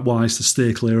quite wise to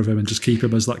steer clear of him and just keep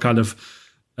him as that kind of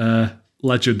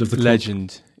legend of the club.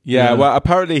 Legend. Yeah, well,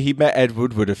 apparently he met Ed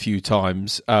Woodward a few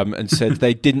times and said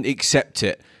they didn't accept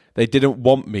it. They didn't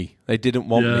want me. They didn't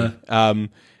want me.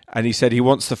 And he said he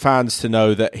wants the fans to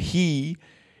know that he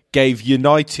gave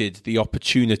United the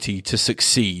opportunity to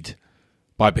succeed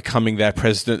by becoming their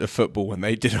president of football when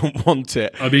they didn't want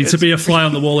it. I mean, to be a fly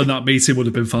on the wall in that meeting would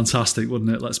have been fantastic, wouldn't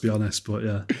it? Let's be honest. But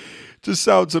yeah. Just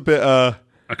sounds a bit... I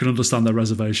can understand their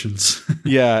reservations.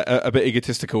 Yeah, a bit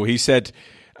egotistical. He said...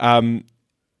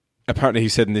 apparently he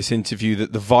said in this interview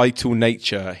that the vital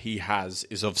nature he has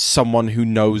is of someone who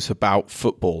knows about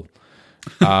football.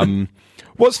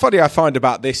 What's funny I find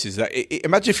about this is that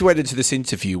imagine if you went into this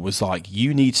interview was like,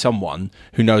 you need someone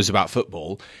who knows about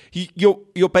football.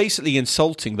 You're basically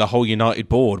insulting the whole United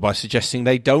board by suggesting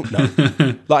they don't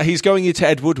know. Like he's going into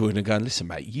Ed Woodward and going, listen,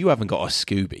 mate, you haven't got a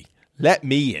Scooby. Let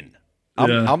me in.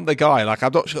 I'm the guy. Like,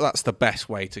 I'm not sure that's the best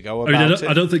way to go about it.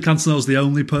 I don't think Cantona's the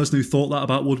only person who thought that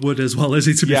about Woodward as well, is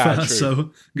he, to be fair? True.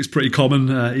 So it's pretty common.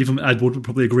 Even Ed Woodward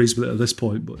probably agrees with it at this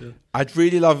point. But yeah. I'd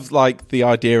really love like the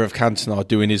idea of Cantona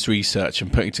doing his research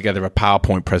and putting together a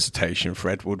PowerPoint presentation for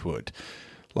Ed Woodward,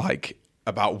 like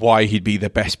about why he'd be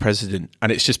the best president.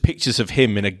 And it's just pictures of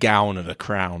him in a gown and a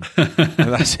crown.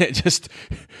 And that's it, just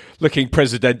looking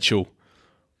presidential.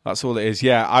 That's all it is.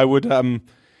 Yeah, I would...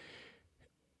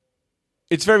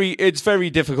 It's very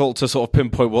difficult to sort of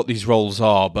pinpoint what these roles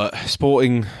are, but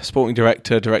sporting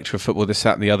director of football, this,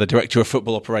 that, and the other, director of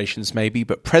football operations, maybe,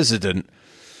 but president,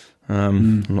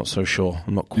 I'm not so sure.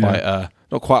 I'm not quite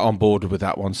on board with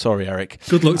that one. Sorry, Eric.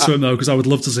 Good luck to him though, because I would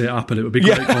love to see it happen. It would be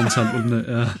great content, wouldn't it?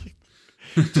 Yeah.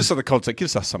 Just so the content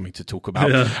gives us something to talk about.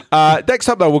 Yeah. Next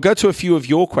up, though, we'll go to a few of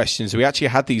your questions. We actually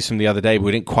had these from the other day, but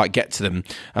we didn't quite get to them.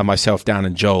 Myself, Dan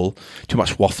and Joel. Too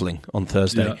much waffling on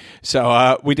Thursday. Yeah.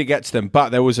 So we didn't get to them, but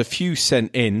there was a few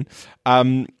sent in.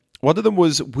 One of them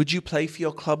was, would you play for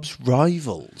your club's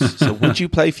rivals? So would you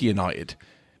play for United?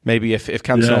 Maybe if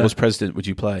Cantona was president, would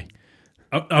you play?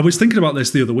 I was thinking about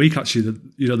this the other week, actually,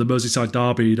 the Merseyside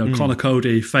derby, Conor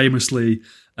Cody, famously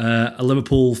a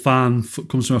Liverpool fan,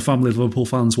 comes from a family of Liverpool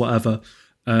fans, whatever,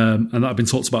 and that had been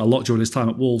talked about a lot during his time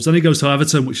at Wolves. Then he goes to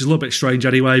Everton, which is a little bit strange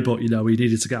anyway, but, he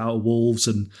needed to get out of Wolves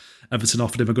and Everton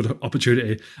offered him a good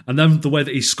opportunity. And then the way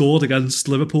that he scored against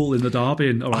Liverpool in the derby,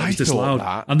 and all right, he's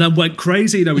disallowed. And then went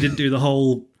crazy, he didn't do the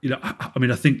whole, I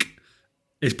mean, I think...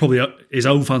 it's probably his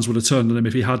own fans would have turned on him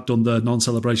if he had done the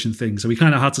non-celebration thing. So he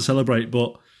kind of had to celebrate,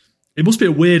 but it must be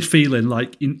a weird feeling.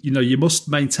 Like, you must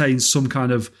maintain some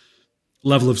kind of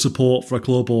level of support for a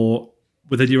club or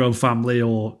within your own family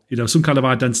or, some kind of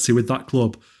identity with that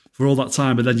club for all that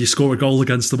time. And then you score a goal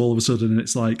against them all of a sudden. And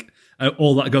it's like,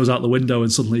 all that goes out the window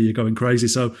and suddenly you're going crazy.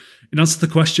 So in answer to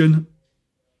the question,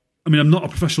 I mean, I'm not a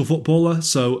professional footballer,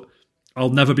 so I'll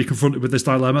never be confronted with this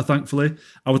dilemma, thankfully.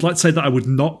 I would like to say that I would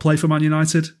not play for Man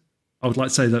United. I would like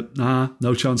to say that,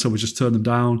 no chance, I would just turn them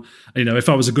down. You know, if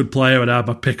I was a good player and I had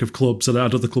my pick of clubs and I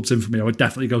had other clubs in for me, I would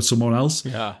definitely go somewhere else.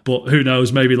 Yeah. But who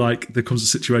knows, maybe like there comes a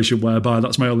situation whereby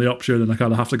that's my only option and I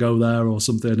kind of have to go there or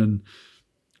something. And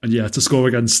yeah, to score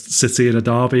against City in a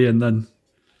derby and then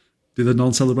do the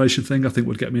non-celebration thing, I think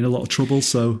would get me in a lot of trouble.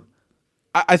 So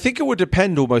I think it would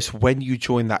depend almost when you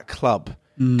join that club.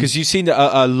 Because you've seen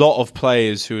a lot of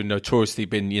players who have notoriously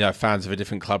been, fans of a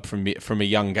different club from a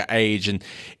younger age. And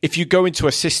if you go into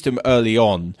a system early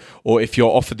on, or if you're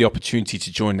offered the opportunity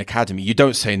to join an academy, you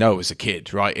don't say no as a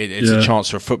kid, right? It's a chance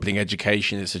for a footballing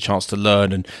education. It's a chance to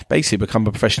learn and basically become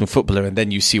a professional footballer. And then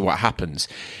you see what happens.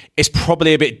 It's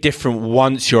probably a bit different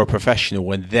once you're a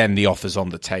professional and then the offer's on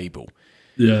the table.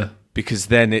 Yeah. Because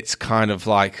then it's kind of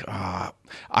like,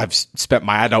 I've spent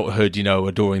my adulthood,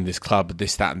 adoring this club,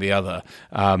 this, that, and the other.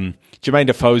 Jermaine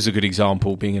Defoe's a good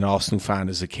example, being an Arsenal fan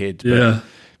as a kid. But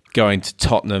going to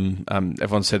Tottenham,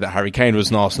 everyone said that Harry Kane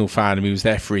was an Arsenal fan and he was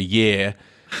there for a year,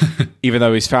 even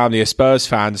though his family are Spurs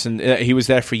fans. And he was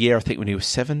there for a year, I think, when he was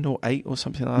 7 or 8 or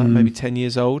something like that, maybe 10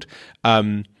 years old.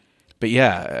 But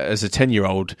yeah, as a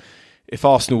 10-year-old, if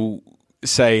Arsenal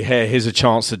say, hey, here's a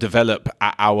chance to develop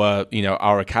at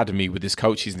our academy with his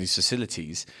coaches and his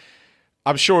facilities,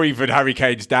 I'm sure even Harry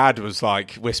Kane's dad was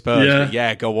like, we're Spurs, but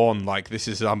yeah, go on, like this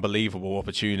is an unbelievable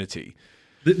opportunity.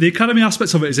 The academy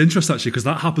aspects of it is interesting actually, because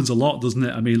that happens a lot, doesn't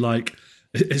it? I mean, like,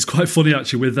 it's quite funny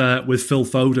actually with Phil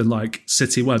Foden. Like,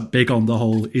 City went big on the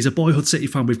whole, he's a boyhood City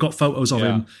fan, we've got photos of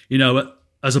him,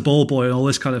 as a ball boy and all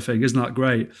this kind of thing. Isn't that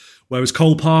great? Whereas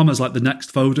Cole Palmer's like the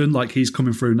next Foden, like he's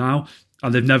coming through now.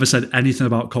 And they've never said anything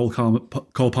about Cole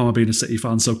Palmer being a City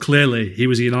fan. So clearly he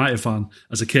was a United fan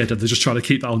as a kid and they're just trying to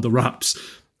keep that under wraps.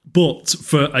 But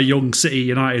for a young City,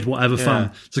 United, whatever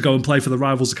fan to go and play for the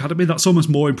rivals academy, that's almost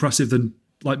more impressive than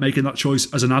like making that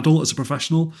choice as an adult, as a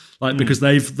professional. Like, because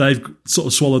they've sort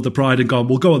of swallowed the pride and gone,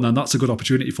 well, go on then, that's a good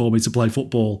opportunity for me to play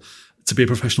football, to be a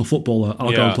professional footballer.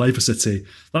 I'll go and play for City.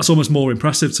 That's almost more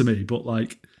impressive to me. But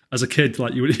like, as a kid,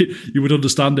 like you would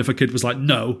understand if a kid was like,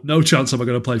 no chance am I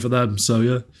going to play for them. So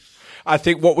yeah, I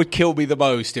think what would kill me the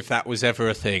most if that was ever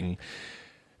a thing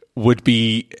would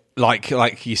be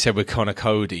like you said with Connor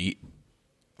Cody,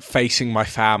 facing my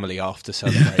family after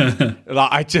celebrating.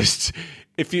 Like, I just,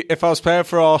 if I was playing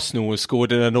for Arsenal and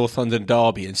scored in a North London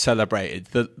derby and celebrated,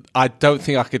 I don't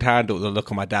think I could handle the look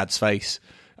on my dad's face.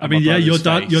 I mean, yeah, your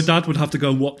dad would have to go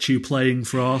and watch you playing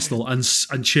for Arsenal and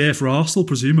cheer for Arsenal,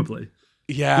 presumably.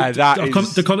 Yeah,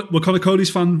 were Connor Cody's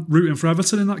fan rooting for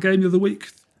Everton in that game the other week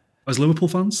as Liverpool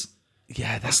fans?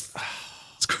 Yeah, it's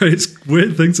great. It's a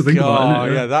weird thing to think about.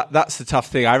 Isn't it? Yeah, that's the tough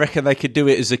thing. I reckon they could do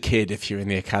it as a kid if you're in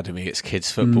the academy. It's kids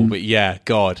football, but yeah,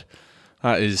 God,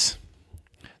 that's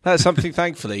something.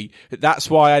 Thankfully, that's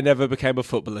why I never became a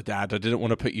footballer, Dad. I didn't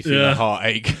want to put you through a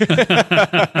heartache.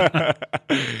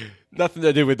 Nothing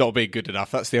to do with not being good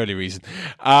enough. That's the only reason.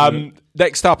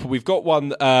 Next up, we've got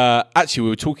one. Actually, we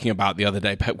were talking about the other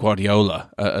day Pep Guardiola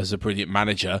as a brilliant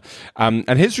manager. And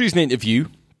his recent interview,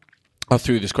 I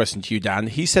threw this question to you, Dan.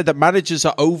 He said that managers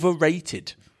are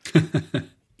overrated.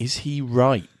 Is he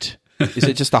right? Is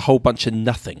it just a whole bunch of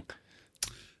nothing?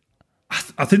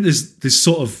 I think there's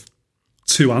sort of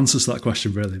two answers to that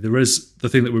question, really. There is the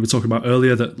thing that we were talking about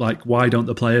earlier, that like, why don't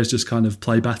the players just kind of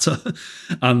play better?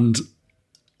 And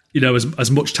as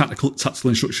much tactical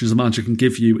instruction as a manager can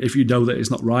give you, if you know that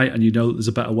it's not right and you know that there's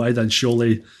a better way, then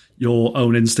surely your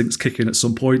own instincts kick in at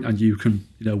some point and you can,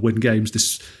 win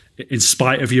games in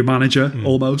spite of your manager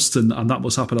almost. And that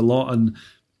must happen a lot. And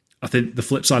I think the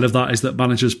flip side of that is that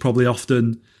managers probably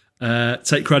often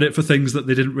take credit for things that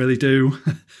they didn't really do.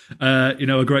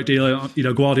 A great deal.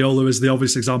 Guardiola is the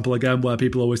obvious example again, where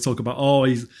people always talk about,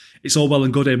 it's all well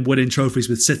and good in winning trophies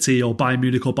with City or Bayern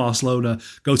Munich or Barcelona.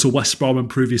 Go to West Brom and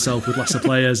prove yourself with lesser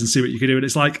players and see what you can do. And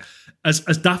it's like, as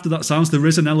daft as that sounds, there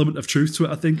is an element of truth to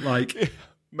it. I think, like,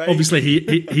 obviously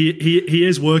he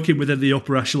is working within the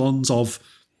upper echelons of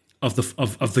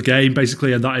the game,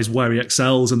 basically, and that is where he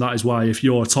excels, and that is why if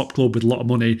you're a top club with a lot of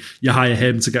money, you hire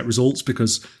him to get results,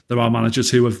 because there are managers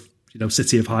who have,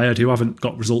 City have hired who haven't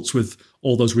got results with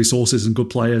all those resources and good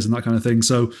players and that kind of thing.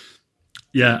 So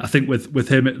yeah, I think with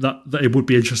him, that it would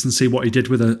be interesting to see what he did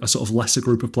with a sort of lesser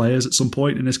group of players at some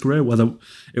point in his career. Whether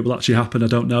it will actually happen, I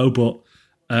don't know, but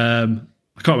I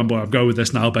can't remember where I'm going with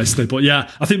this now, basically. But yeah,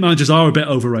 I think managers are a bit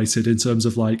overrated in terms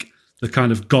of like the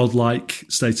kind of godlike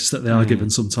status that they are given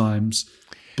sometimes.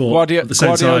 But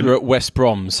Guardiola at West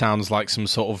Brom sounds like some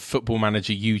sort of football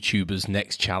manager YouTuber's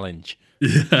next challenge.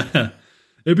 Yeah,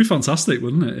 it'd be fantastic,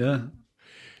 wouldn't it? Yeah.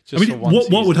 Just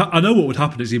what would I know what would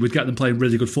happen is he would get them playing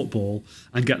really good football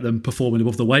and get them performing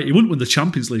above the weight. He wouldn't win the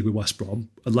Champions League with West Brom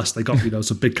unless they got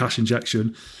some big cash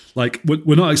injection. Like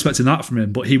we're not expecting that from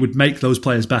him, but he would make those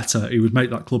players better. He would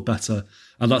make that club better,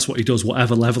 and that's what he does.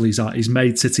 Whatever level he's at, he's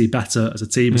made City better as a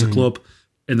team, as a club,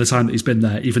 in the time that he's been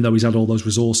there. Even though he's had all those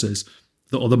resources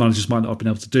that other managers might not have been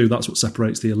able to do, that's what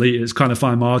separates the elite. It's kind of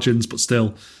fine margins, but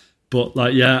still. But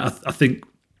I think.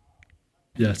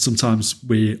 Yeah, sometimes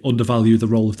we undervalue the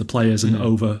role of the players and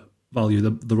overvalue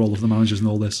the role of the managers and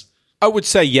all this. I would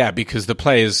say, yeah, because the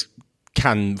players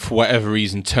can, for whatever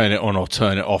reason, turn it on or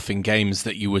turn it off in games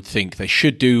that you would think they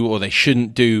should do or they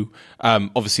shouldn't do.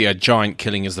 Obviously, a giant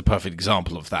killing is the perfect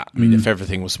example of that. I mean, if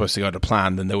everything was supposed to go to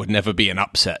plan, then there would never be an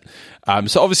upset.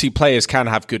 So obviously, players can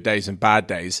have good days and bad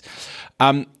days.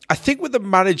 I think with the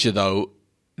manager, though,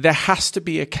 there has to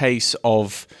be a case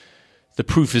of the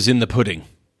proof is in the pudding.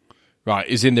 Right,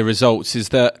 is in the results, is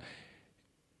that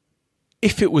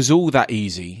if it was all that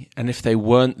easy and if they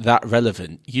weren't that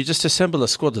relevant, you just assemble a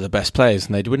squad of the best players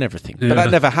and they'd win everything. Yeah. But that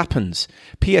never happens.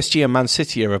 PSG and Man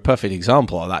City are a perfect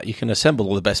example of that. You can assemble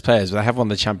all the best players, but they haven't won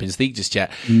the Champions League just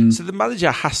yet. So the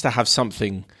manager has to have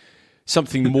something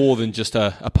more than just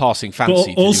a passing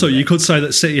fancy. But also, you could say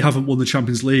that City haven't won the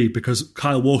Champions League because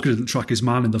Kyle Walker didn't track his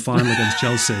man in the final against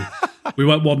Chelsea. We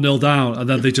went 1-0 down and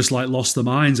then they just lost their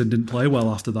minds and didn't play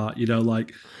well after that.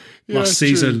 Last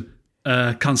season,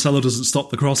 Cancelo doesn't stop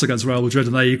the cross against Real Madrid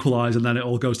and they equalise and then it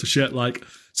all goes to shit.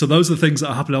 So those are the things that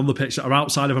are happening on the pitch that are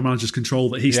outside of a manager's control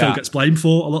that he still gets blamed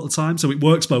for a lot of the time. So it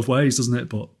works both ways, doesn't it?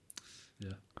 But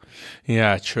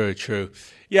yeah, true.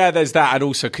 Yeah, there's that. And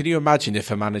also, can you imagine if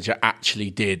a manager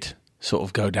actually did sort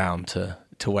of go down to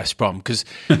West Brom? Because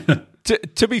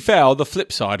to be fair, on the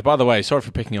flip side, by the way, sorry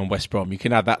for picking on West Brom. You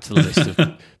can add that to the list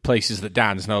of places that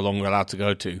Dan is no longer allowed to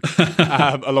go to,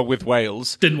 along with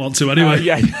Wales. Didn't want to anyway.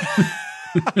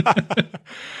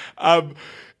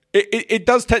 It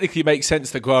does technically make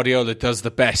sense that Guardiola does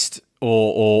the best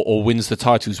or wins the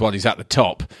titles while he's at the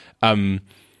top,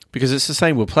 because it's the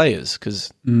same with players,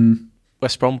 because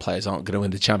West Brom players aren't going to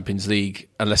win the Champions League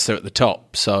unless they're at the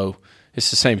top. So it's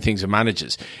the same things with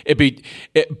managers.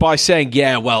 By saying,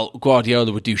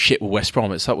 Guardiola would do shit with West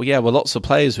Brom, it's like, lots of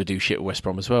players would do shit with West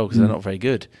Brom as well because they're not very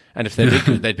good. And if they did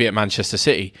good, they'd be at Manchester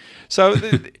City. So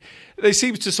they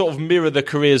seem to sort of mirror the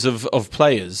careers of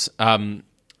players. And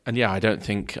I don't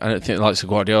think the likes of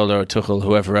Guardiola or Tuchel,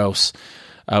 whoever else,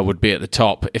 would be at the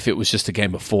top if it was just a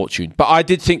game of fortune. But I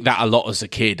did think that a lot as a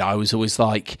kid. I was always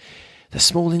like, the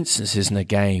small instances in a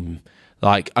game,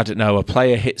 like, I don't know, a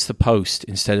player hits the post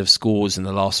instead of scores in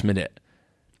the last minute.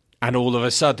 And all of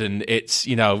a sudden, it's,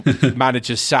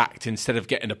 manager sacked instead of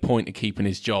getting a point and keeping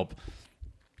his job.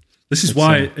 This is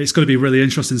why it's going to be really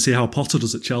interesting to see how Potter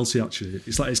does at Chelsea, actually.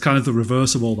 It's kind of the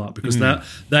reverse of all that, because there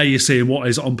you're seeing what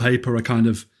is on paper a kind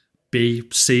of B,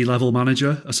 C level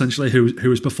manager, essentially, who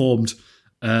has performed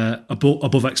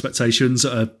above expectations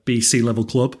at a B, C level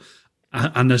club,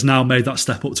 and has now made that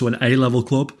step up to an A-level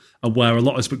club, and where a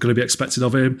lot is going to be expected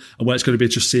of him, and where it's going to be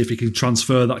just see if he can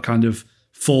transfer that kind of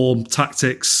form,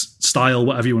 tactics, style,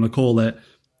 whatever you want to call it,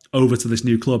 over to this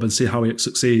new club and see how he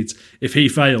succeeds. If he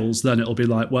fails, then it'll be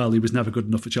like, well, he was never good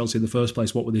enough for Chelsea in the first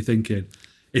place. What were they thinking?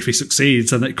 If he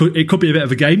succeeds, then it could be a bit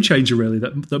of a game changer, really,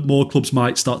 that more clubs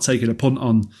might start taking a punt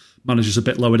on managers a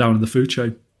bit lower down in the food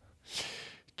chain.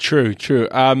 True.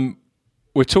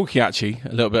 We're talking actually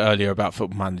a little bit earlier about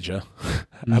Football Manager,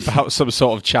 about some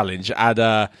sort of challenge,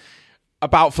 and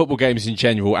about football games in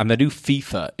general, and the new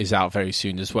FIFA is out very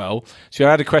soon as well. So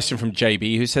I had a question from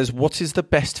JB who says, what is the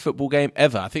best football game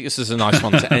ever? I think this is a nice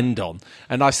one to end on.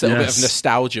 A nice little bit of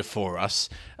nostalgia for us.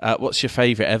 What's your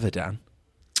favourite ever, Dan?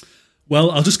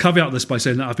 Well, I'll just caveat this by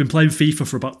saying that I've been playing FIFA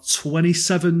for about 28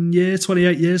 years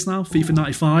now. FIFA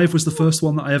 95 was the first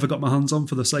one that I ever got my hands on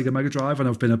for the Sega Mega Drive, and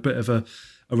I've been a bit of a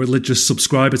religious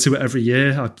subscriber to it every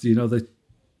year. They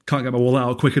can't get my wallet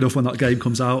out quick enough when that game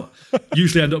comes out.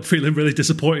 Usually end up feeling really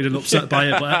disappointed and upset by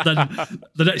it, but then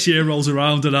the next year rolls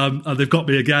around and they've got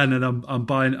me again, and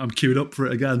I'm queued up for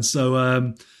it again. So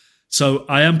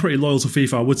I am pretty loyal to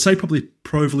FIFA. I would say probably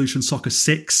Pro Evolution Soccer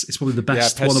 6 is probably the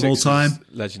best one of all time.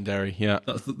 Legendary, yeah.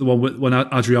 That's the one when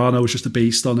Adriano was just a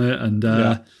beast on it, and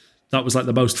that was like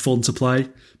the most fun to play.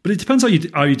 But it depends how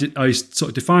you sort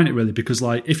of define it, really, because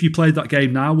like if you played that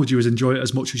game now, would you enjoy it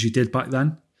as much as you did back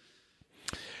then?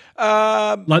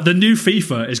 Like the new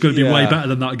FIFA is going to be way better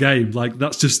than that game. Like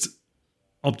that's just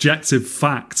objective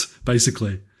fact,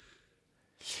 basically.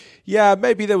 Yeah,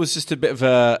 maybe there was just a bit of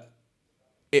a.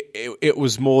 It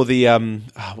was more the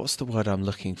what's the word I'm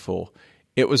looking for?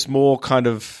 It was more kind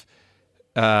of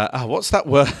what's that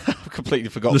word? completely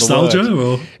forgot nostalgia, the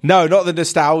word. Or? No, not the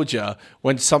nostalgia.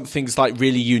 When something's like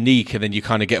really unique and then you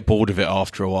kind of get bored of it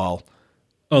after a while.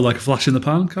 Oh, like a flash in the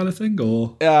pan kind of thing?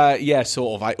 Or yeah,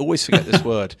 sort of. I always forget this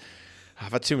word.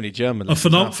 I've had too many German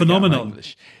lessons. Phenomenon.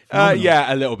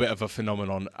 Yeah, a little bit of a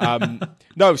phenomenon.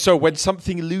 No, so when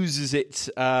something loses its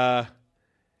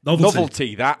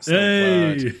novelty, that's the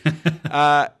word.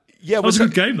 Yeah, that was a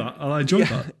good game, that. I enjoyed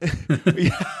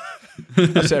that.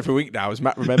 That's every week now, as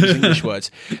Matt remembers English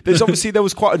words. There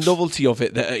was quite a novelty of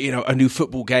it, that a new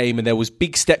football game, and there was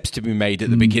big steps to be made at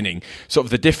the beginning. Sort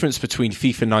of the difference between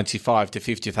FIFA 95 to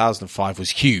FIFA 2005 was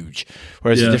huge,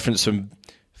 whereas the difference from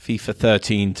FIFA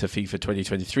 13 to FIFA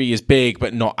 2023 is big,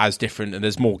 but not as different, and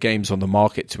there's more games on the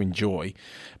market to enjoy.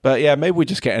 But yeah, maybe we're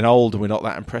just getting old and we're not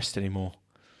that impressed anymore.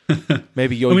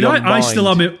 Maybe you're. I still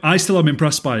am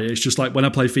impressed by it. It's just like when I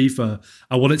play FIFA,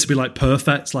 I want it to be like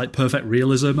perfect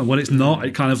realism, and when it's not,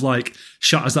 it kind of like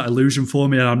shatters that illusion for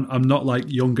me. And I'm not like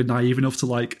young and naive enough to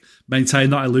like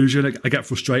maintain that illusion. I get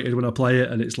frustrated when I play it,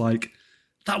 and it's like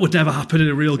that would never happen in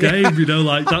a real game.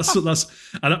 Like that's.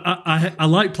 And I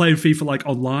like playing FIFA like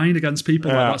online against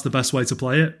people. Like that's the best way to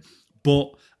play it.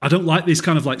 But I don't like these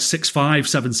kind of like 6-5,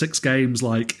 7-6 games.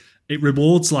 Like it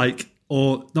rewards like.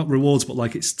 Or not rewards, but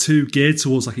like it's too geared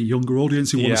towards like a younger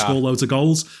audience who want to score loads of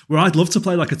goals. Where I'd love to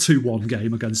play like a 2-1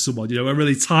 game against someone, a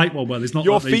really tight one where there's not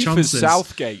that many chances. Your FIFA's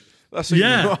Southgate. That's what you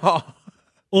are.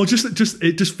 Or just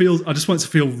it just feels. I just want it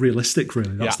to feel realistic.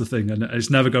 Really, that's the thing, and it's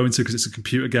never going to because it's a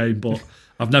computer game. But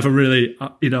I've never really,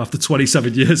 after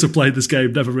 27 years of playing this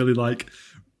game, never really like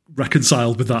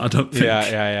reconciled with that, I don't think.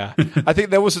 Yeah. I think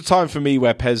there was a time for me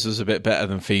where PES was a bit better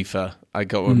than FIFA. I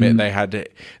got to admit, they had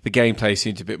it. The gameplay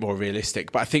seemed a bit more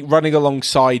realistic. But I think running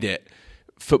alongside it,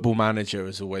 Football Manager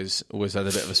has always had a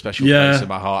bit of a special place in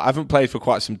my heart. I haven't played for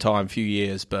quite some time, a few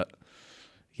years, but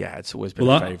yeah, it's always been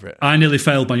a favourite. I nearly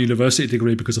failed my university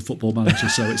degree because of Football Manager,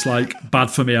 so it's like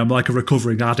bad for me. I'm like a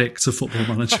recovering addict to Football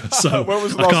Manager. So when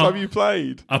was the last time you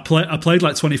played? I played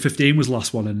like 2015 was the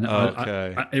last one, and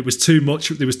it was too much.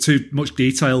 There was too much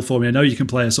detail for me. I know you can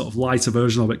play a sort of lighter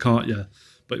version of it, can't you?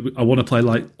 But I want to play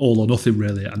like all or nothing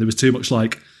really, and there was too much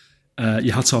like.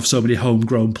 You had to have so many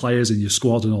homegrown players in your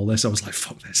squad and all this. I was like,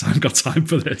 fuck this, I haven't got time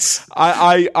for this.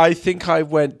 I think I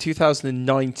went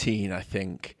 2019, I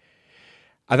think.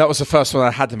 And that was the first one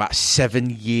I had in about 7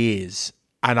 years.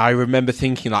 And I remember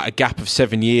thinking like a gap of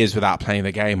 7 years without playing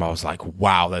the game. I was like,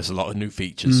 wow, there's a lot of new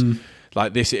features.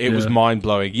 Like this, it was mind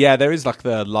blowing. Yeah, there is like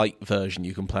the light version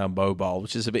you can play on mobile,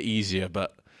 which is a bit easier,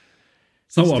 but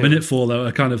it's not what I'm in it for though.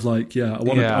 I kind of like, I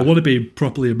want to be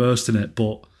properly immersed in it,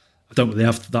 but I don't really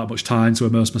have that much time to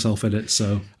immerse myself in it.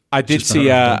 So I did see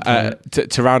to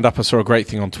round up. I saw a great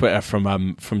thing on Twitter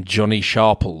from Johnny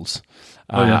Sharples.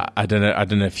 I don't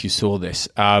know if you saw this,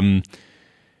 and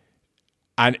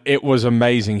it was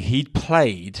amazing. He'd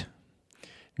played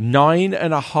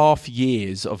 9.5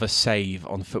 years of a save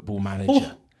on Football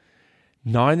Manager.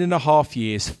 9.5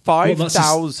 years,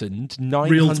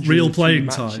 5,900 real playing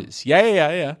matches. time.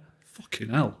 Yeah. Fucking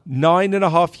hell.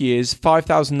 9.5 years,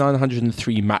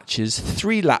 5,903 matches,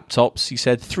 3 laptops, he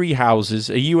said, 3 houses,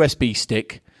 a USB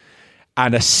stick,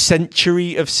 and a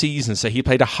century of seasons. So he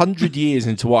played 100 years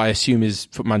into what I assume is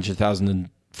Football Manager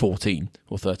 2014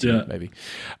 or 13, maybe.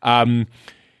 And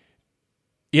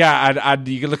you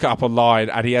can look it up online,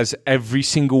 and he has every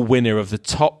single winner of the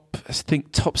top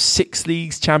 6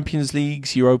 leagues, Champions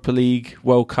Leagues, Europa League,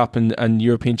 World Cup, and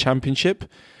European Championship.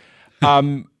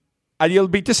 And you'll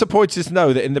be disappointed to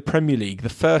know that in the Premier League, the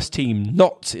first team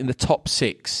not in the top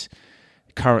 6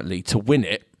 currently to win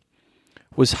it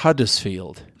was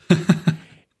Huddersfield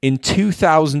in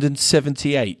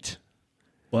 2078.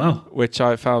 Wow. Which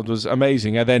I found was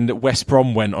amazing. And then West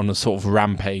Brom went on a sort of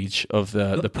rampage of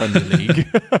the Premier League.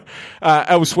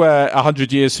 Elsewhere,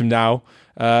 100 years from now,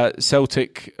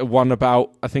 Celtic won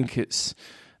about, I think it's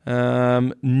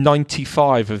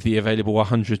 95 of the available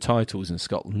 100 titles in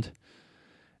Scotland.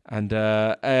 And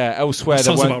elsewhere, that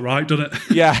sounds about right, doesn't it?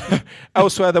 Yeah.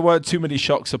 Elsewhere, there weren't too many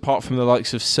shocks apart from the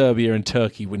likes of Serbia and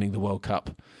Turkey winning the World Cup.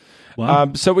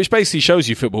 Wow. So, which basically shows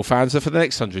you, football fans, that for the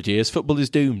next 100 years, football is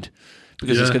doomed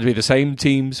because it's going to be the same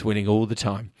teams winning all the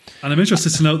time. And I'm interested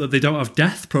to note that they don't have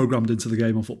death programmed into the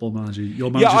game on Football Manager. Your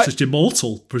manager's just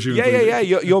immortal, presumably. Yeah.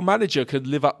 Your manager could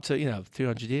live up to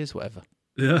 200 years, whatever.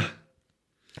 Yeah.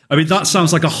 I mean, that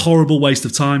sounds like a horrible waste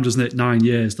of time, doesn't it? 9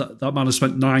 years. That man has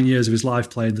spent 9 years of his life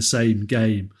playing the same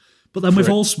game. But then we've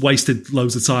all wasted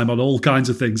loads of time on all kinds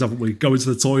of things, haven't we? Going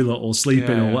to the toilet or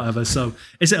sleeping or whatever. So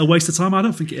is it a waste of time? I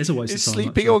don't think it is a waste of time. Is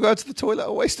sleeping or going to the toilet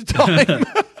a waste of time?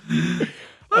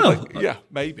 Well,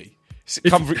 maybe.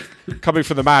 Coming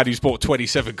from the man who's bought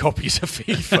 27 copies of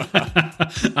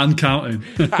FIFA. And counting.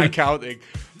 And counting.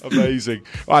 Amazing.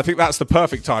 Well, I think that's the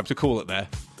perfect time to call it there.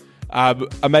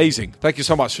 Amazing. Thank you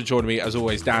so much for joining me, as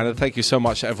always, Dan, and thank you so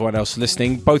much to everyone else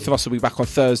listening. Both of us will be back on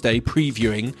Thursday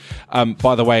previewing,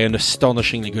 by the way, an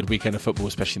astonishingly good weekend of football,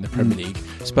 especially in the Premier League.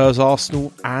 Spurs,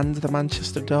 Arsenal and the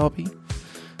Manchester Derby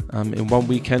in one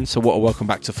weekend. So what a welcome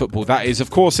back to football that is. Of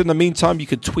course, in the meantime, you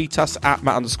could tweet us at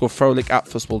Matt_Frohlich, at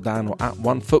FootballDan, or at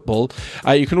OneFootball.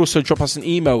 You can also drop us an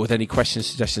email with any questions,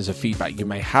 suggestions, or feedback you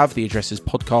may have. The address is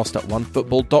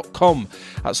podcast@onefootball.com.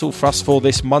 That's all for us for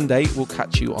this Monday. We'll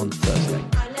catch you on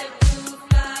Thursday.